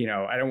of,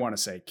 I don't want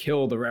to say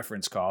kill the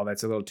reference call,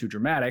 that's a little too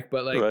dramatic,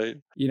 but like, right.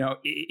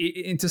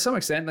 And to some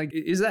extent, like,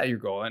 is that your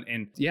goal?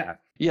 And yeah.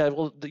 Yeah,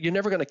 well, you're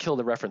never going to kill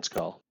the reference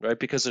call, right?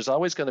 Because there's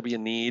always going to be a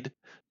need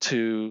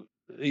to,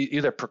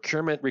 either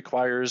procurement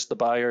requires the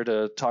buyer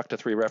to talk to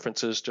 3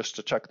 references just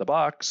to check the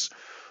box,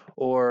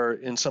 or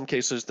in some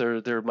cases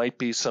there might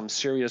be some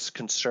serious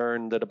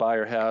concern that a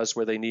buyer has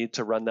where they need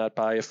to run that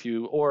by a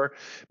few, or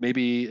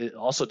maybe it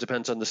also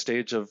depends on the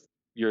stage of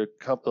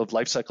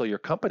life cycle your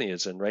company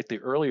is in, right? The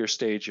earlier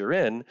stage you're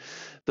in,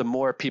 the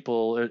more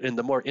people and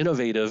the more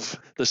innovative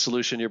the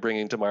solution you're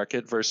bringing to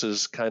market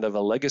versus kind of a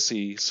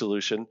legacy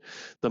solution,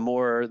 the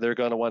more they're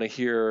going to want to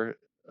hear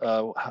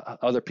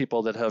other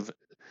people that have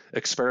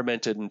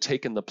experimented and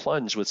taken the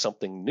plunge with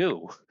something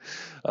new.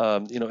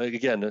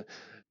 Again,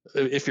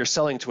 if you're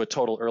selling to a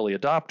total early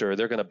adopter,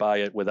 they're going to buy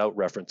it without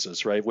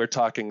references, right? We're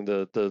talking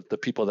the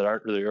people that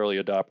aren't really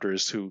early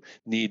adopters who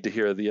need to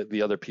hear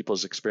the other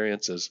people's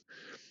experiences.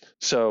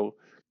 So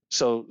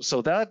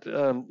that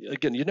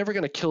again, you're never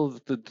going to kill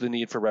the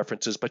need for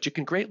references, but you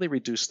can greatly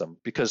reduce them,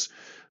 because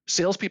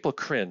salespeople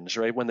cringe,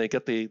 right, when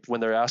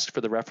they're asked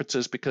for the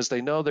references, because they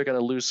know they're going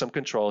to lose some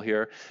control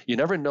here. You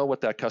never know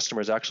what that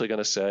customer is actually going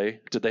to say.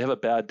 Did they have a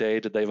bad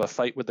day? Did they have a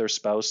fight with their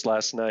spouse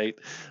last night?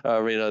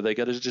 Are they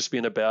going to just be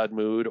in a bad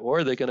mood, or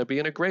are they going to be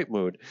in a great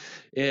mood?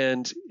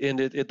 And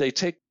they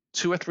take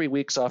 2 or 3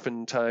 weeks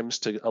oftentimes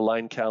to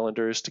align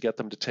calendars to get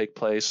them to take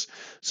place.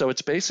 So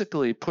it's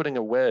basically putting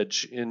a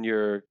wedge in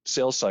your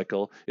sales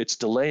cycle. It's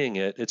delaying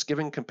it. It's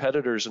giving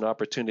competitors an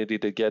opportunity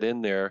to get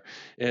in there,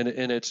 and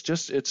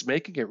it's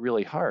making it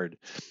really hard.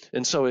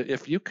 And so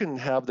if you can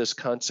have this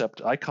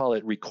concept, I call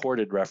it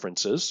recorded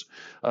references,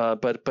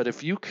 but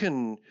if you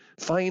can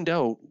find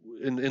out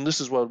and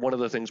this is one of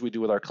the things we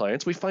do with our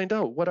clients. We find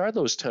out what are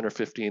those 10 or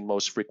 15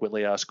 most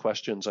frequently asked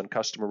questions on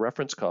customer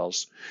reference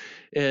calls.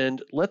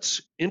 And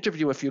let's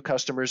interview a few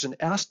customers and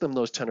ask them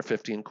those 10 or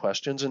 15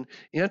 questions and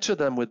answer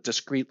them with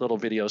discrete little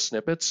video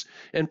snippets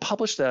and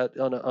publish that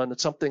on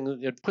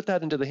something, put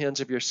that into the hands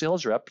of your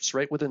sales reps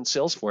right within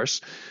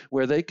Salesforce,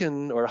 where they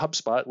can, or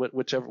HubSpot,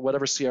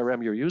 whatever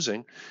CRM you're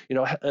using,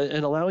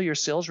 and allow your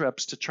sales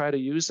reps to try to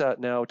use that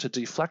now to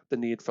deflect the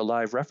need for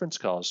live reference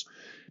calls.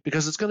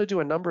 Because it's going to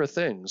do a number of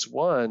things.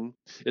 One,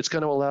 it's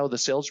going to allow the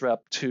sales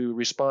rep to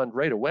respond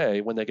right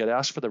away when they get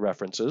asked for the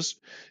references.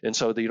 And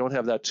so that you don't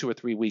have that 2 or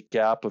 3 week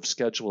gap of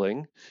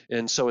scheduling.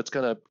 And so it's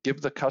going to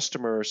give the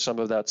customer some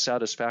of that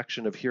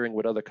satisfaction of hearing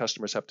what other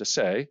customers have to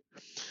say.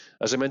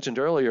 As I mentioned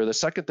earlier, the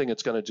second thing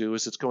it's going to do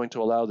is it's going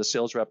to allow the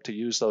sales rep to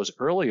use those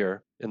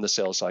earlier in the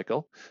sales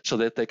cycle so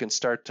that they can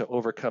start to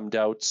overcome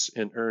doubts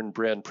and earn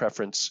brand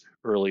preference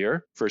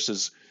earlier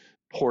versus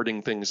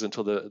hoarding things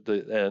until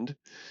the end.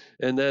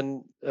 And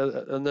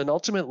then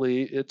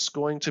ultimately, it's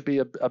going to be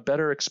a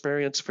better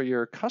experience for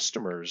your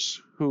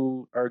customers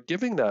who are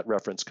giving that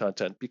reference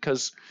content.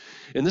 Because,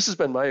 and this has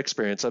been my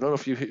experience, I don't know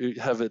if you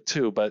have it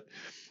too, but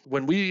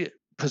when we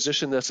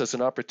position this as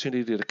an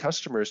opportunity to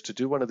customers to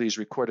do one of these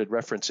recorded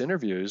reference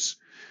interviews,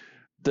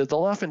 they'll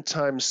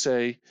oftentimes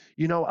say,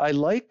 I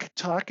like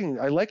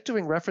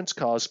doing reference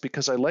calls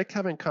because I like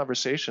having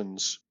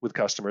conversations with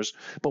customers,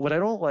 but what I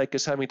don't like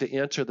is having to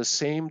answer the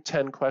same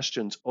 10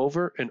 questions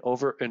over and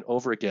over and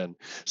over again.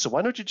 So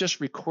why don't you just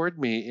record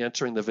me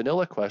answering the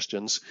vanilla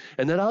questions,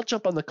 and then I'll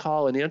jump on the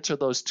call and answer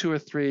those 2 or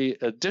 3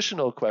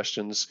 additional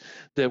questions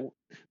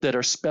that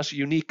are special,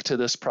 unique to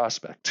this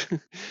prospect.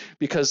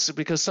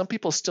 because some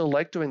people still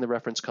like doing the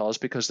reference calls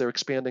because they're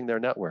expanding their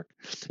network.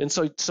 And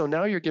so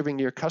now you're giving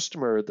your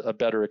customer a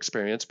better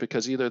experience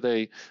because either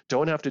they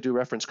don't have to do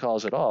reference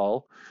calls at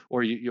all,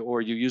 or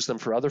you use them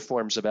for other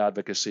forms of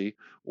advocacy,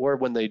 or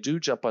when they do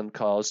jump on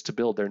calls to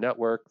build their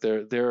network,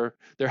 they're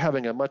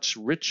having a much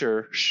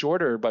richer,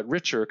 shorter but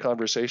richer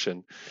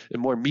conversation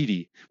and more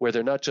meaty, where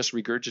they're not just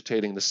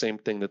regurgitating the same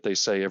thing that they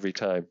say every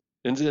time.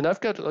 And I've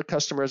got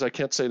customers, I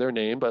can't say their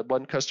name, but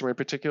one customer in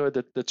particular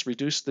that's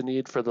reduced the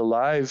need for the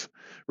live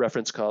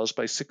reference calls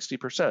by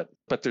 60%.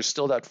 But there's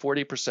still that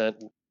 40%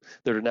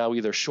 that are now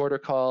either shorter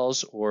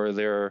calls or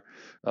they're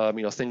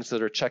things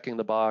that are checking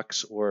the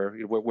box, or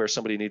where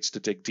somebody needs to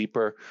dig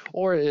deeper.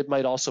 Or it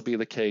might also be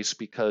the case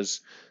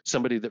because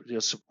somebody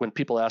that when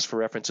people ask for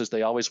references,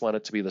 they always want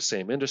it to be the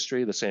same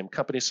industry, the same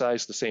company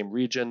size, the same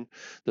region,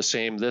 the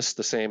same this,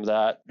 the same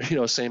that,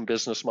 same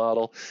business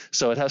model.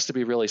 So it has to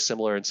be really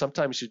similar. And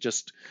sometimes you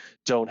just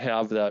don't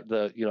have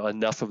that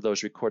enough of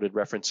those recorded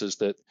references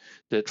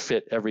that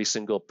fit every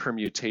single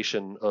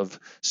permutation of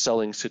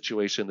selling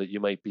situation that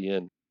you might be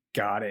in.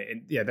 Got it.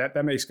 And yeah,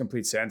 that makes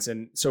complete sense.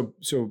 And so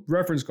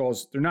reference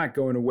calls, they're not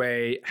going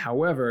away.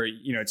 However,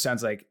 it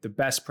sounds like the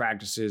best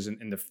practices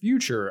in the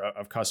future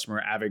of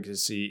customer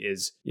advocacy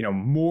is,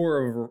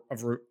 more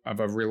of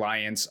a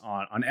reliance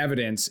on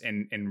evidence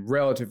and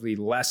relatively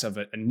less of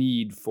a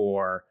need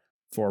for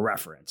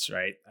reference,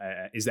 right?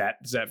 Is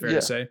that fair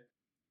to say?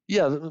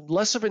 Yeah,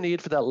 less of a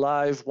need for that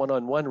live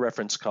one-on-one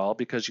reference call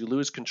because you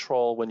lose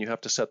control when you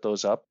have to set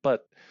those up,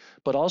 but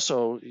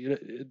also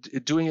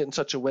doing it in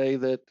such a way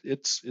that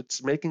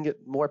it's making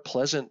it more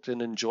pleasant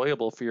and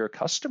enjoyable for your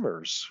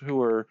customers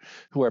who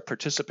are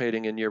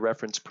participating in your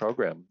reference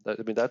program.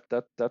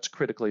 That's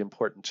critically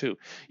important too.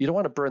 You don't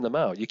want to burn them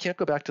out. You can't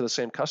go back to the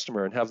same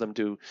customer and have them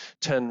do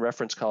 10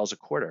 reference calls a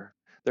quarter.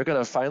 They're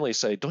going to finally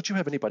say, don't you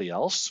have anybody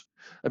else?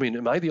 I mean,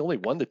 am I the only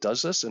one that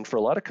does this? And for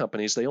a lot of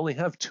companies, they only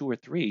have 2 or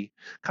 3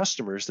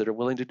 customers that are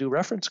willing to do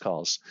reference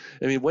calls.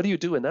 I mean, what do you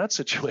do in that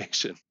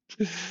situation?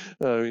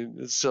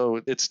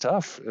 So it's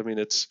tough.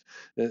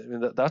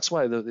 That's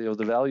why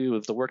the value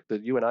of the work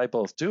that you and I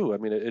both do. I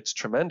mean, it's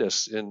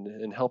tremendous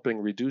in helping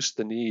reduce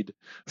the need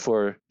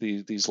for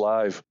these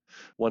live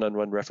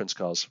one-on-one reference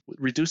calls.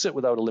 Reduce it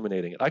without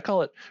eliminating it. I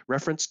call it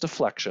reference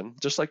deflection.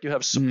 Just like you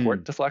have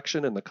support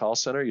deflection in the call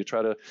center, you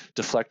try to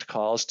deflect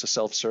calls to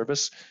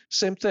self-service.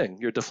 Same thing.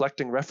 You're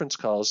deflecting reference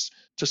calls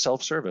to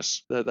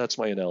self-service. That's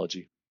my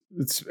analogy.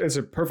 It's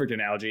a perfect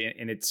analogy,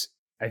 and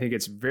I think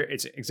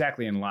it's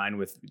exactly in line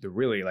with the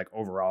really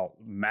overall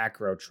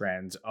macro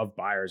trends of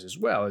buyers as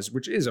well,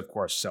 which is of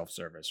course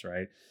self-service,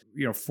 right?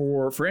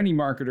 For any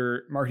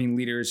marketing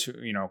leaders,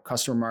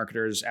 customer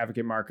marketers,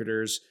 advocate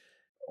marketers,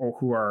 or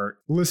who are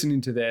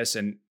listening to this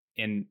and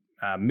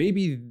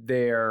maybe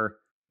they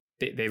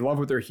love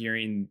what they're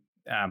hearing,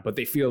 but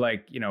they feel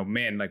like,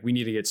 man, we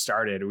need to get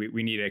started.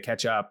 We need to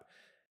catch up.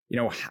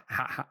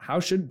 How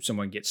should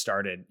someone get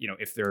started?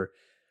 If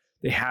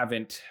they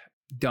haven't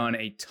done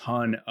a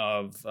ton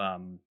of,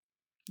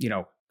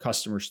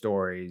 customer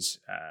stories,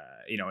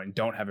 and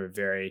don't have a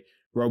very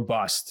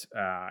robust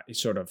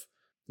sort of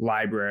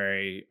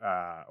library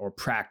or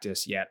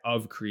practice yet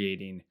of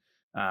creating,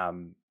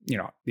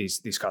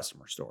 these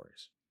customer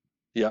stories.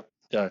 Yeah.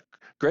 Yeah,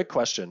 great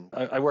question.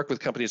 I work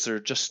with companies that are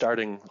just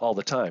starting all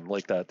the time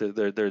like that.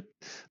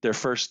 Their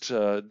first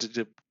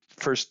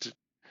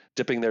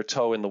dipping their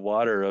toe in the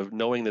water of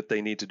knowing that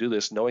they need to do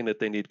this, knowing that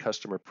they need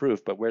customer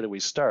proof. But where do we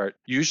start?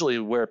 Usually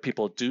where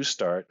people do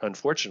start,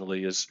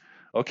 unfortunately, is,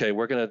 okay,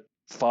 we're going to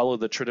follow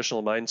the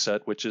traditional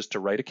mindset, which is to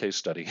write a case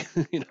study,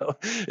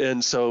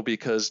 and so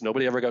because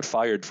nobody ever got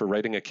fired for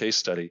writing a case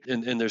study,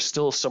 and there's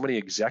still so many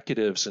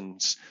executives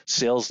and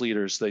sales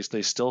leaders,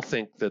 they still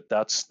think that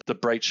that's the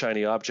bright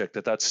shiny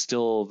object, that's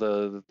still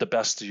the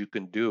best you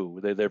can do.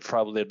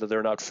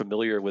 They're not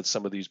familiar with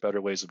some of these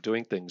better ways of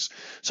doing things.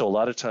 So a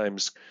lot of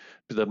times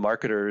the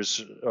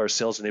marketers or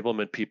sales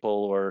enablement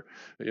people, or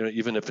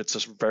even if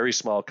it's very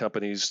small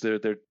companies,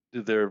 they're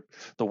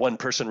the one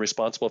person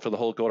responsible for the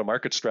whole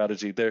go-to-market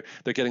strategy. They're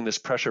getting this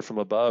pressure from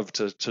above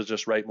to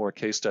just write more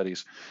case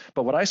studies.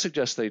 But what I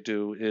suggest they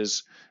do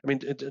is,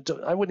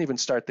 I wouldn't even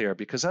start there,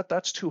 because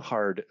that's too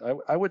hard.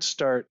 I would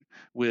start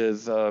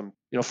with,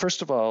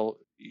 first of all,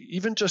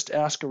 even just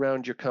ask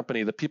around your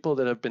company, the people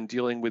that have been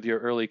dealing with your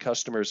early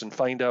customers, and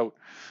find out,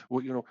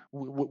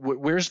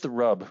 where's the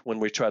rub when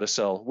we try to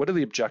sell? What are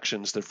the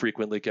objections that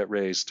frequently get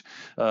raised?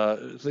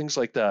 Things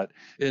like that,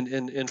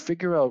 and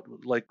figure out,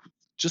 like,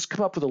 just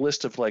come up with a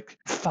list of like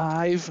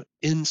 5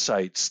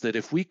 insights that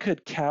if we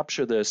could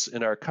capture this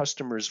in our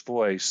customer's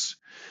voice,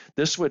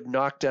 this would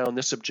knock down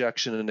this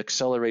objection and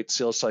accelerate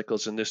sales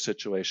cycles in this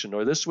situation,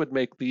 or this would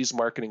make these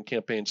marketing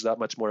campaigns that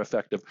much more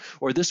effective,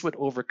 or this would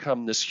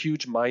overcome this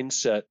huge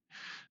mindset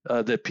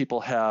that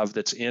people have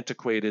that's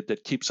antiquated,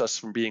 that keeps us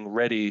from being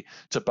ready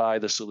to buy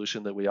the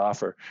solution that we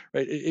offer.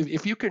 Right?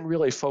 If you can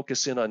really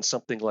focus in on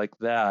something like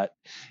that,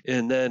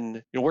 and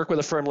then work with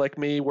a firm like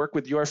me, work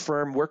with your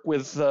firm, work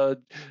with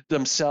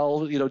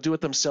themselves, do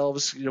it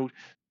themselves,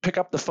 pick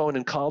up the phone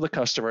and call the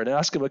customer and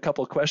ask them a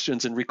couple of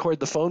questions and record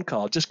the phone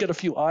call. Just get a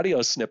few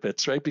audio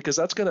snippets, right? Because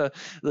that's going to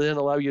then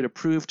allow you to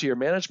prove to your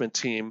management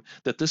team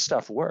that this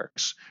stuff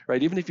works,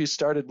 right? Even if you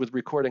started with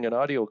recording an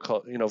audio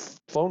call,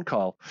 phone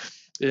call,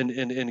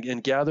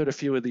 and gathered a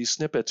few of these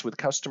snippets with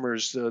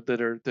customers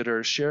that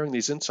are sharing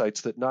these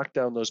insights that knock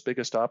down those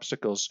biggest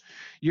obstacles,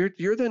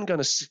 you're then going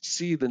to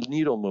see the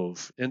needle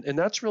move, and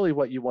that's really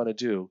what you want to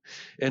do.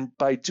 And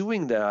by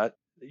doing that,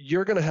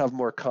 you're going to have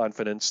more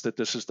confidence that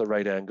this is the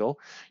right angle.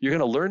 You're going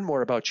to learn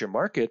more about your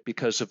market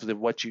because of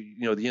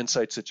the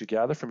insights that you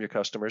gather from your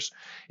customers,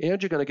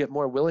 and you're going to get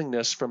more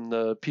willingness from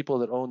the people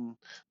that own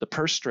the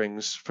purse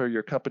strings for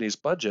your company's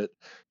budget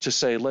to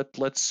say,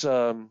 let's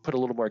put a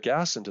little more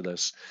gas into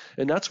this.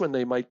 And that's when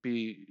they might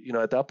be,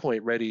 at that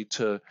point, ready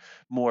to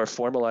more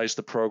formalize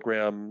the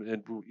program,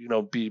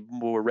 and be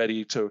more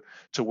ready to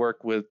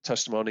work with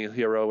Testimonial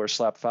Hero or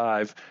Slap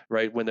 5,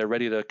 right? When they're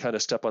ready to kind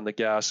of step on the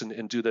gas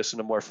and do this in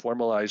a more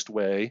formalized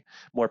way,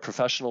 more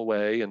professional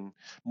way, and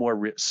more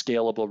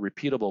scalable,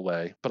 repeatable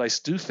way. But I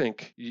do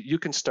think you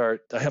can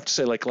start. I have to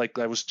say, like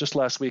I was just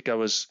last week,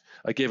 or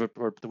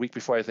the week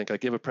before, I think I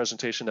gave a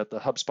presentation at the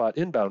HubSpot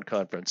Inbound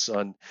conference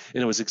and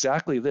it was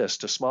exactly this,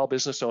 to small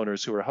business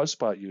owners who are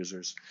HubSpot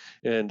users,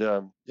 and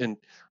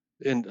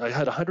I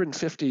had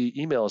 150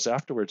 emails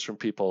afterwards from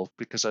people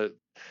because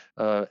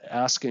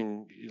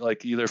asking,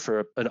 like, either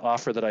for an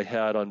offer that I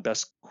had on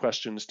best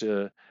questions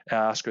to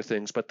ask or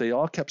things, but they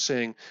all kept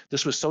saying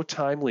this was so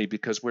timely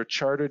because we're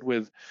chartered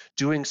with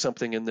doing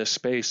something in this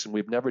space and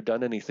we've never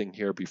done anything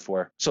here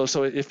before.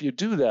 So if you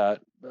do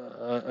that,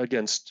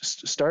 again,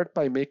 start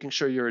by making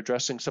sure you're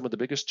addressing some of the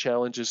biggest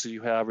challenges that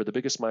you have or the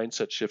biggest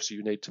mindset shifts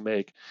you need to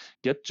make.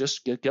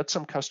 Get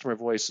some customer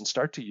voice and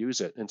start to use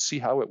it and see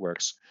how it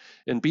works,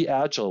 and be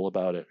agile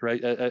about it,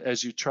 right?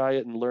 As you try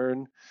it and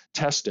learn,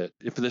 test it.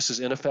 If this is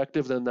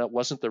ineffective, then that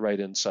wasn't the right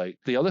insight.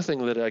 The other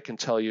thing that I can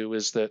tell you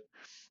is that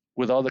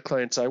with all the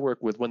clients I work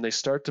with, when they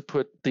start to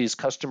put these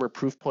customer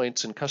proof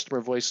points and customer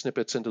voice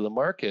snippets into the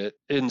market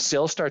and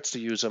sales starts to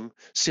use them,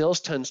 sales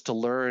tends to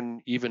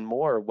learn even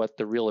more what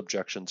the real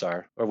objections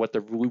are or what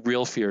the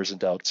real fears and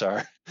doubts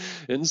are.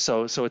 And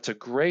so it's a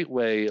great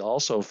way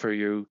also for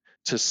you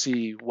to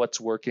see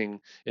what's working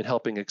in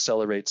helping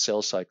accelerate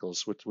sales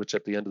cycles, which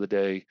at the end of the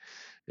day,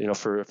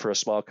 for a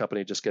small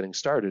company just getting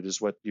started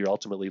is what you're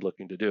ultimately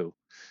looking to do.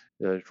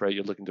 Right?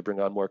 You're looking to bring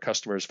on more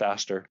customers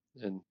faster,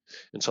 and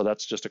so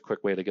that's just a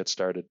quick way to get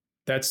started.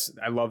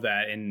 I love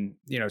that, and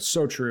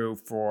so true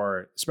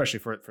especially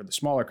for the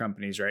smaller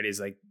companies, right? Is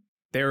like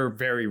they're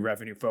very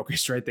revenue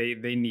focused, right?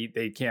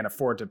 They can't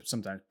afford to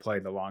sometimes play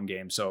the long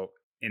game. So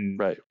in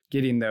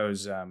getting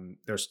those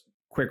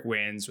quick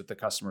wins with the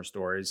customer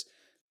stories,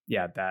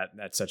 yeah,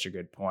 that's such a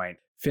good point.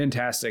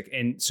 Fantastic.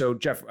 And so,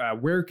 Jeff,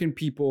 where can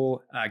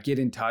people get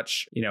in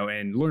touch,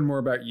 and learn more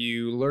about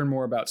you, learn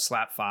more about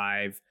Slap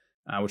 5?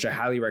 Which I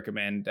highly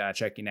recommend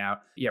checking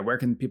out. Yeah, where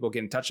can people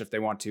get in touch if they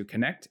want to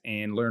connect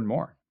and learn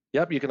more?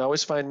 Yep, you can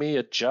always find me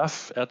at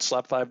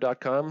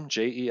jeff@slap5.com,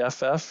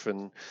 JEFF,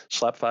 and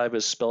Slap5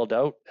 is spelled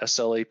out,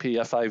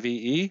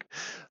 SLAPFIVE.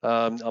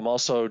 I'm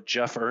also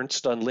Jeff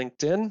Ernst on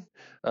LinkedIn.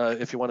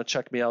 if you want to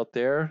check me out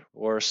there,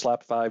 or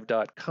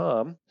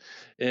slap5.com.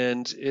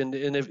 And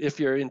if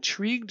you're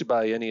intrigued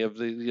by any of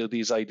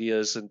these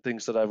ideas and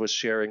things that I was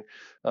sharing,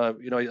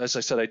 as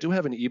I said, I do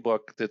have an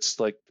ebook that's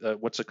like,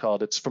 what's it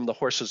called? It's From the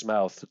Horse's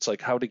Mouth. It's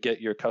like how to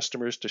get your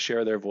customers to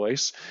share their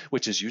voice,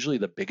 which is usually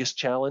the biggest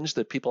challenge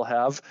that people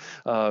have,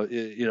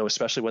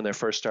 especially when they're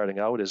first starting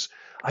out, is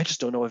I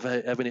just don't know if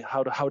I have any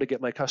how to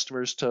get my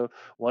customers to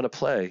want to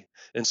play.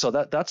 And so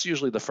that's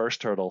usually the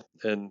first hurdle.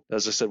 And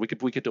as I said, we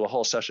could do a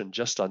whole session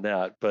just on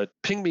that. But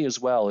ping me as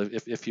well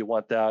if you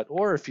want that,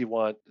 or if you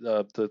want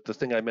the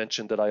thing I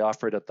mentioned that I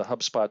offered at the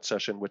HubSpot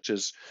session, which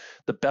is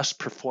the best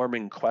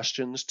performing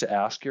questions to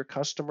ask your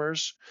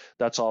customers.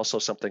 That's also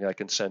something I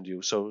can send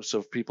you. So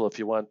people, if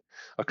you want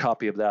a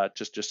copy of that,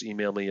 just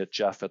email me at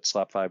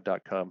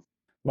jeff@slap5.com.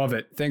 Love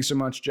it. Thanks so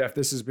much, Jeff.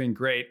 This has been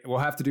great. We'll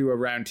have to do a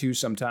round 2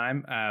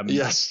 sometime.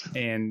 Yes.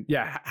 And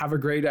yeah, have a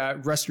great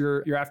rest of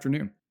your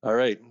afternoon. All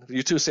right.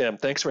 You too, Sam.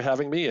 Thanks for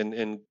having me,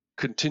 and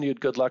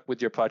continued good luck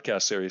with your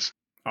podcast series.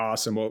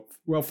 Awesome.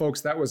 Well,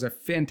 folks, that was a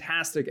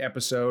fantastic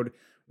episode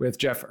with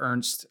Jeff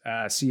Ernst,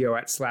 CEO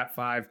at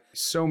Slap5.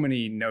 So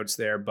many notes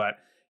there, but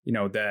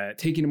the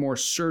taking a more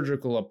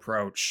surgical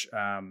approach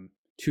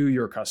to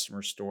your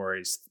customer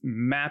stories,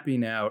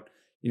 mapping out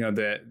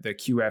the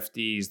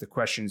QFDs, the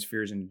questions,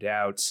 fears, and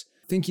doubts,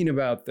 thinking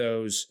about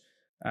those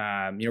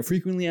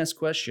frequently asked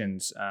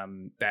questions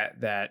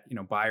that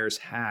buyers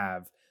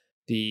have.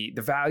 The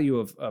value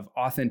of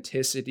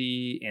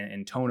authenticity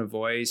and tone of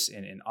voice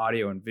and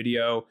audio and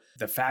video,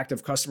 the fact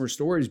of customer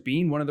stories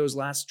being one of those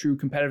last true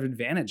competitive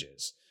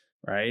advantages,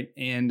 right?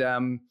 And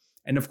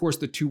of course,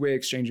 the two-way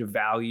exchange of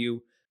value,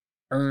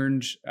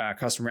 earned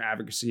customer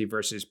advocacy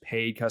versus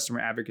paid customer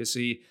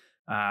advocacy.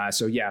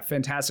 So yeah,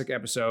 fantastic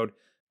episode.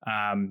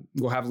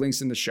 We'll have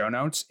links in the show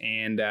notes.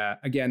 And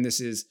again, this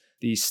is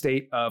the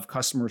State of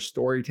Customer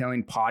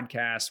Storytelling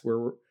podcast,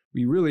 where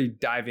we really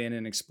dive in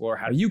and explore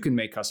how you can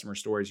make customer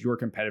stories your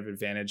competitive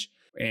advantage.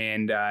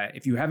 And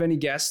if you have any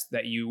guests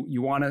that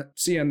you want to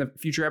see on the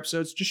future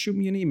episodes, just shoot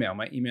me an email.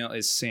 My email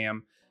is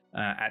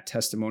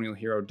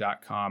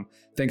sam@testimonialhero.com.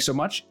 Thanks so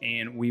much,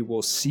 and we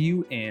will see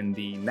you in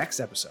the next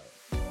episode.